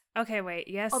 Okay, wait,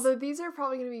 yes. Although these are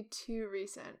probably going to be too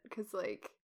recent, because,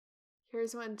 like,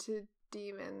 here's one to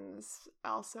Demons,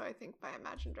 also, I think, by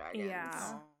Imagine Dragons. Yeah.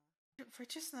 Oh. We're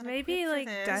just not Maybe equipped like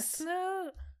for Death this.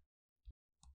 Note?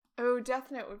 Oh,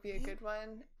 Death Note would be a good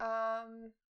one.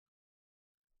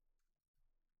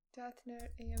 Death Note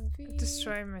AMV.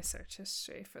 Destroy my search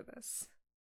history for this.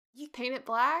 Paint It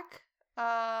Black.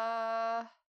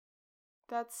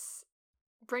 That's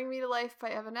Bring Me to Life by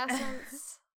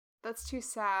Evanescence. That's too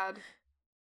sad.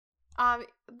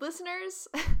 Listeners,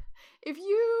 if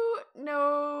you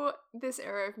know this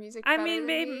era of music I better mean,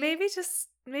 than me,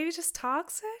 maybe just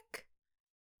Toxic.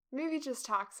 maybe just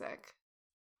Toxic.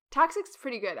 Toxic's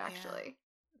pretty good, actually.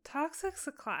 Toxic's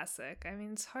a classic. I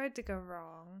mean, it's hard to go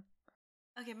wrong.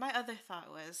 Okay, my other thought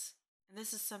was, and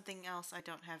this is something else I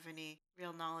don't have any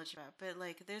real knowledge about, but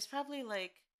like there's probably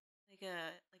like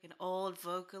an old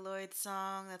Vocaloid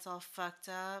song that's all fucked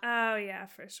up. Oh yeah,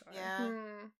 for sure. Yeah.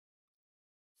 Hmm.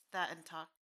 That and talk.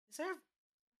 Is there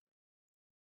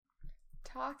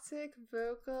Toxic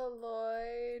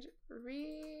Vocaloid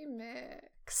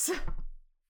remix.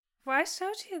 Well, I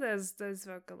showed you those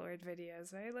Vocaloid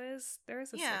videos, right, Liz? There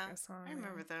was a Yeah, Sicko song. I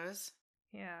remember those.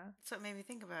 Yeah. That's what made me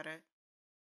think about it.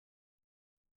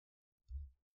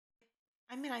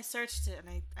 I mean, I searched it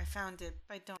and I found it,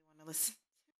 but I don't want to listen.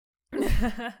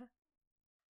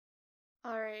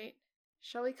 All right.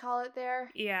 Shall we call it there?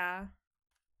 Yeah.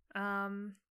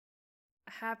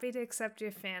 Happy to accept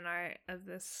your fan art of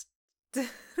this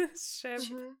ship.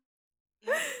 Mhm.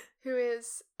 Yeah. Who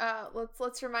is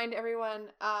let's remind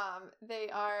everyone, they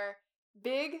are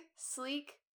big,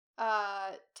 sleek,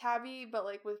 tabby, but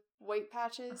like with white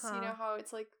patches. You know how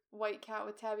it's like white cat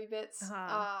with tabby bits.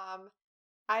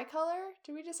 Eye color?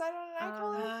 Did we decide on an eye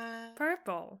color?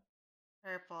 Purple.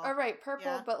 Purple. Oh right,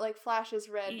 purple, Yeah. but like flashes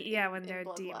red. Yeah, in, when in they're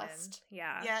demon. Bloodlust.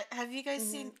 Yeah. Yeah, have you guys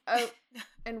seen? Oh,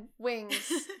 and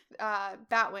wings,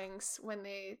 bat wings when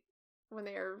they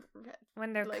are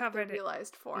When they're like covered their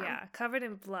realized form. Yeah, covered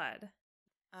in blood.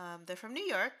 They're from New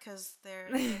York because their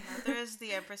mother is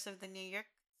the empress of the New York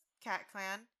Cat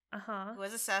Clan, Uh-huh. who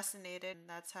was assassinated, and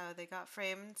that's how they got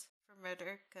framed for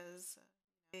murder because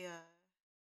they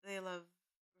love.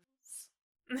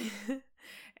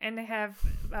 And they have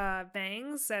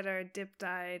bangs that are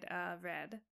dip-dyed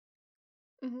red.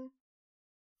 Mm-hmm.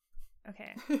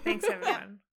 Okay. Thanks,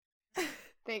 everyone.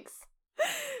 Thanks.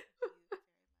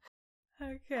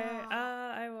 Okay.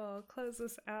 I will close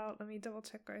this out. Let me double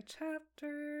check our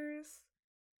chapters.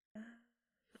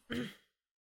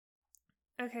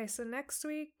 Okay, so next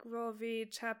week we'll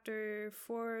read chapter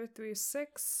 4 through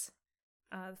 6,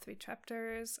 the 3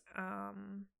 chapters,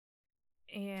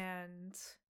 and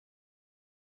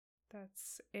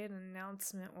that's it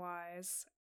announcement-wise.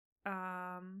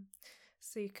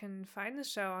 So you can find the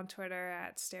show on Twitter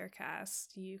at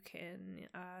Staircast. You can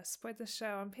support the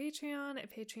show on Patreon at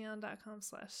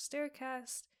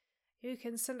patreon.com/Staircast. You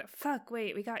can send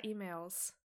wait, we got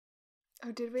emails.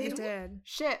 Oh, did we? We did.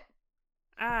 Shit.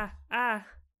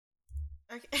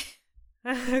 Okay.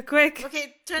 Quick.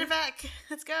 Okay, turn it back.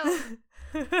 Let's go.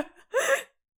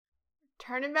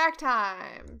 Turning back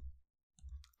time.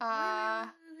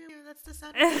 That's the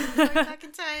sound of going back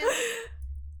in time.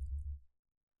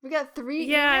 We got 3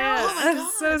 yeah, emails. Oh my I'm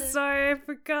so God. sorry, I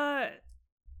forgot.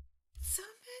 So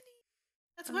many.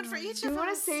 That's one for each Do of you us.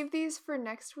 want to save these for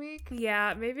next week?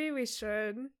 Yeah, maybe we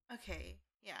should. Okay,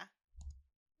 yeah.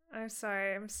 I'm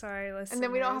sorry, listeners. And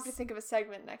then we don't have to think of a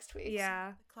segment next week.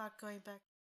 Yeah. The clock going back.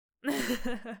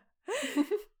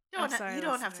 I'm sorry, You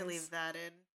don't have to listeners. leave that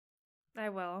in. I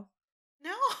will.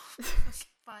 No. Okay,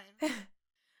 fine.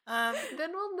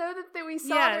 Then we'll know that we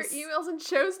saw Yes. their emails and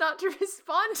chose not to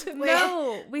respond to them.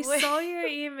 No, we wait. saw your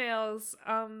emails,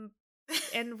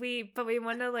 and we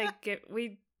want to like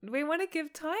we want to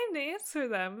give time to answer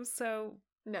them. So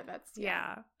No, that's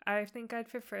yeah, I think I'd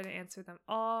prefer to answer them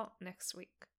all next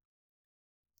week.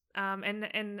 And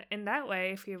in that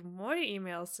way, if you have more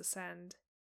emails to send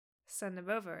them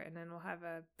over, and then we'll have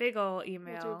a big ol'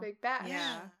 email. We'll do a big batch.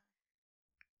 Yeah.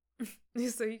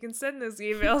 So you can send those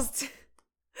emails to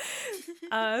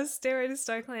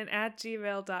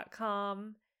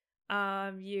stairwaytostarclan@gmail.com.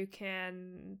 You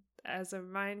can, as a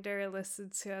reminder, listen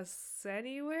to us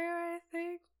anywhere, I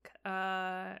think,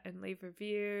 and leave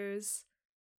reviews.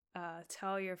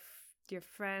 Tell your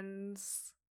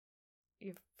friends,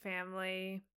 your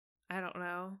family. I don't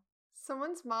know.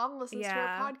 Someone's mom listens to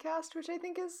Yeah. our podcast, which I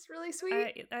think is really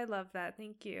sweet. I love that.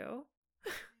 Thank you.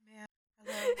 Man,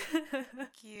 hello.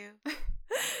 Thank you.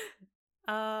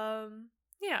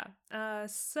 Yeah.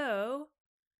 So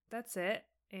that's it.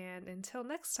 And until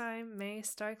next time, may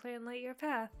StarClan light your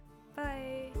path.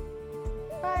 Bye.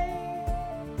 Bye.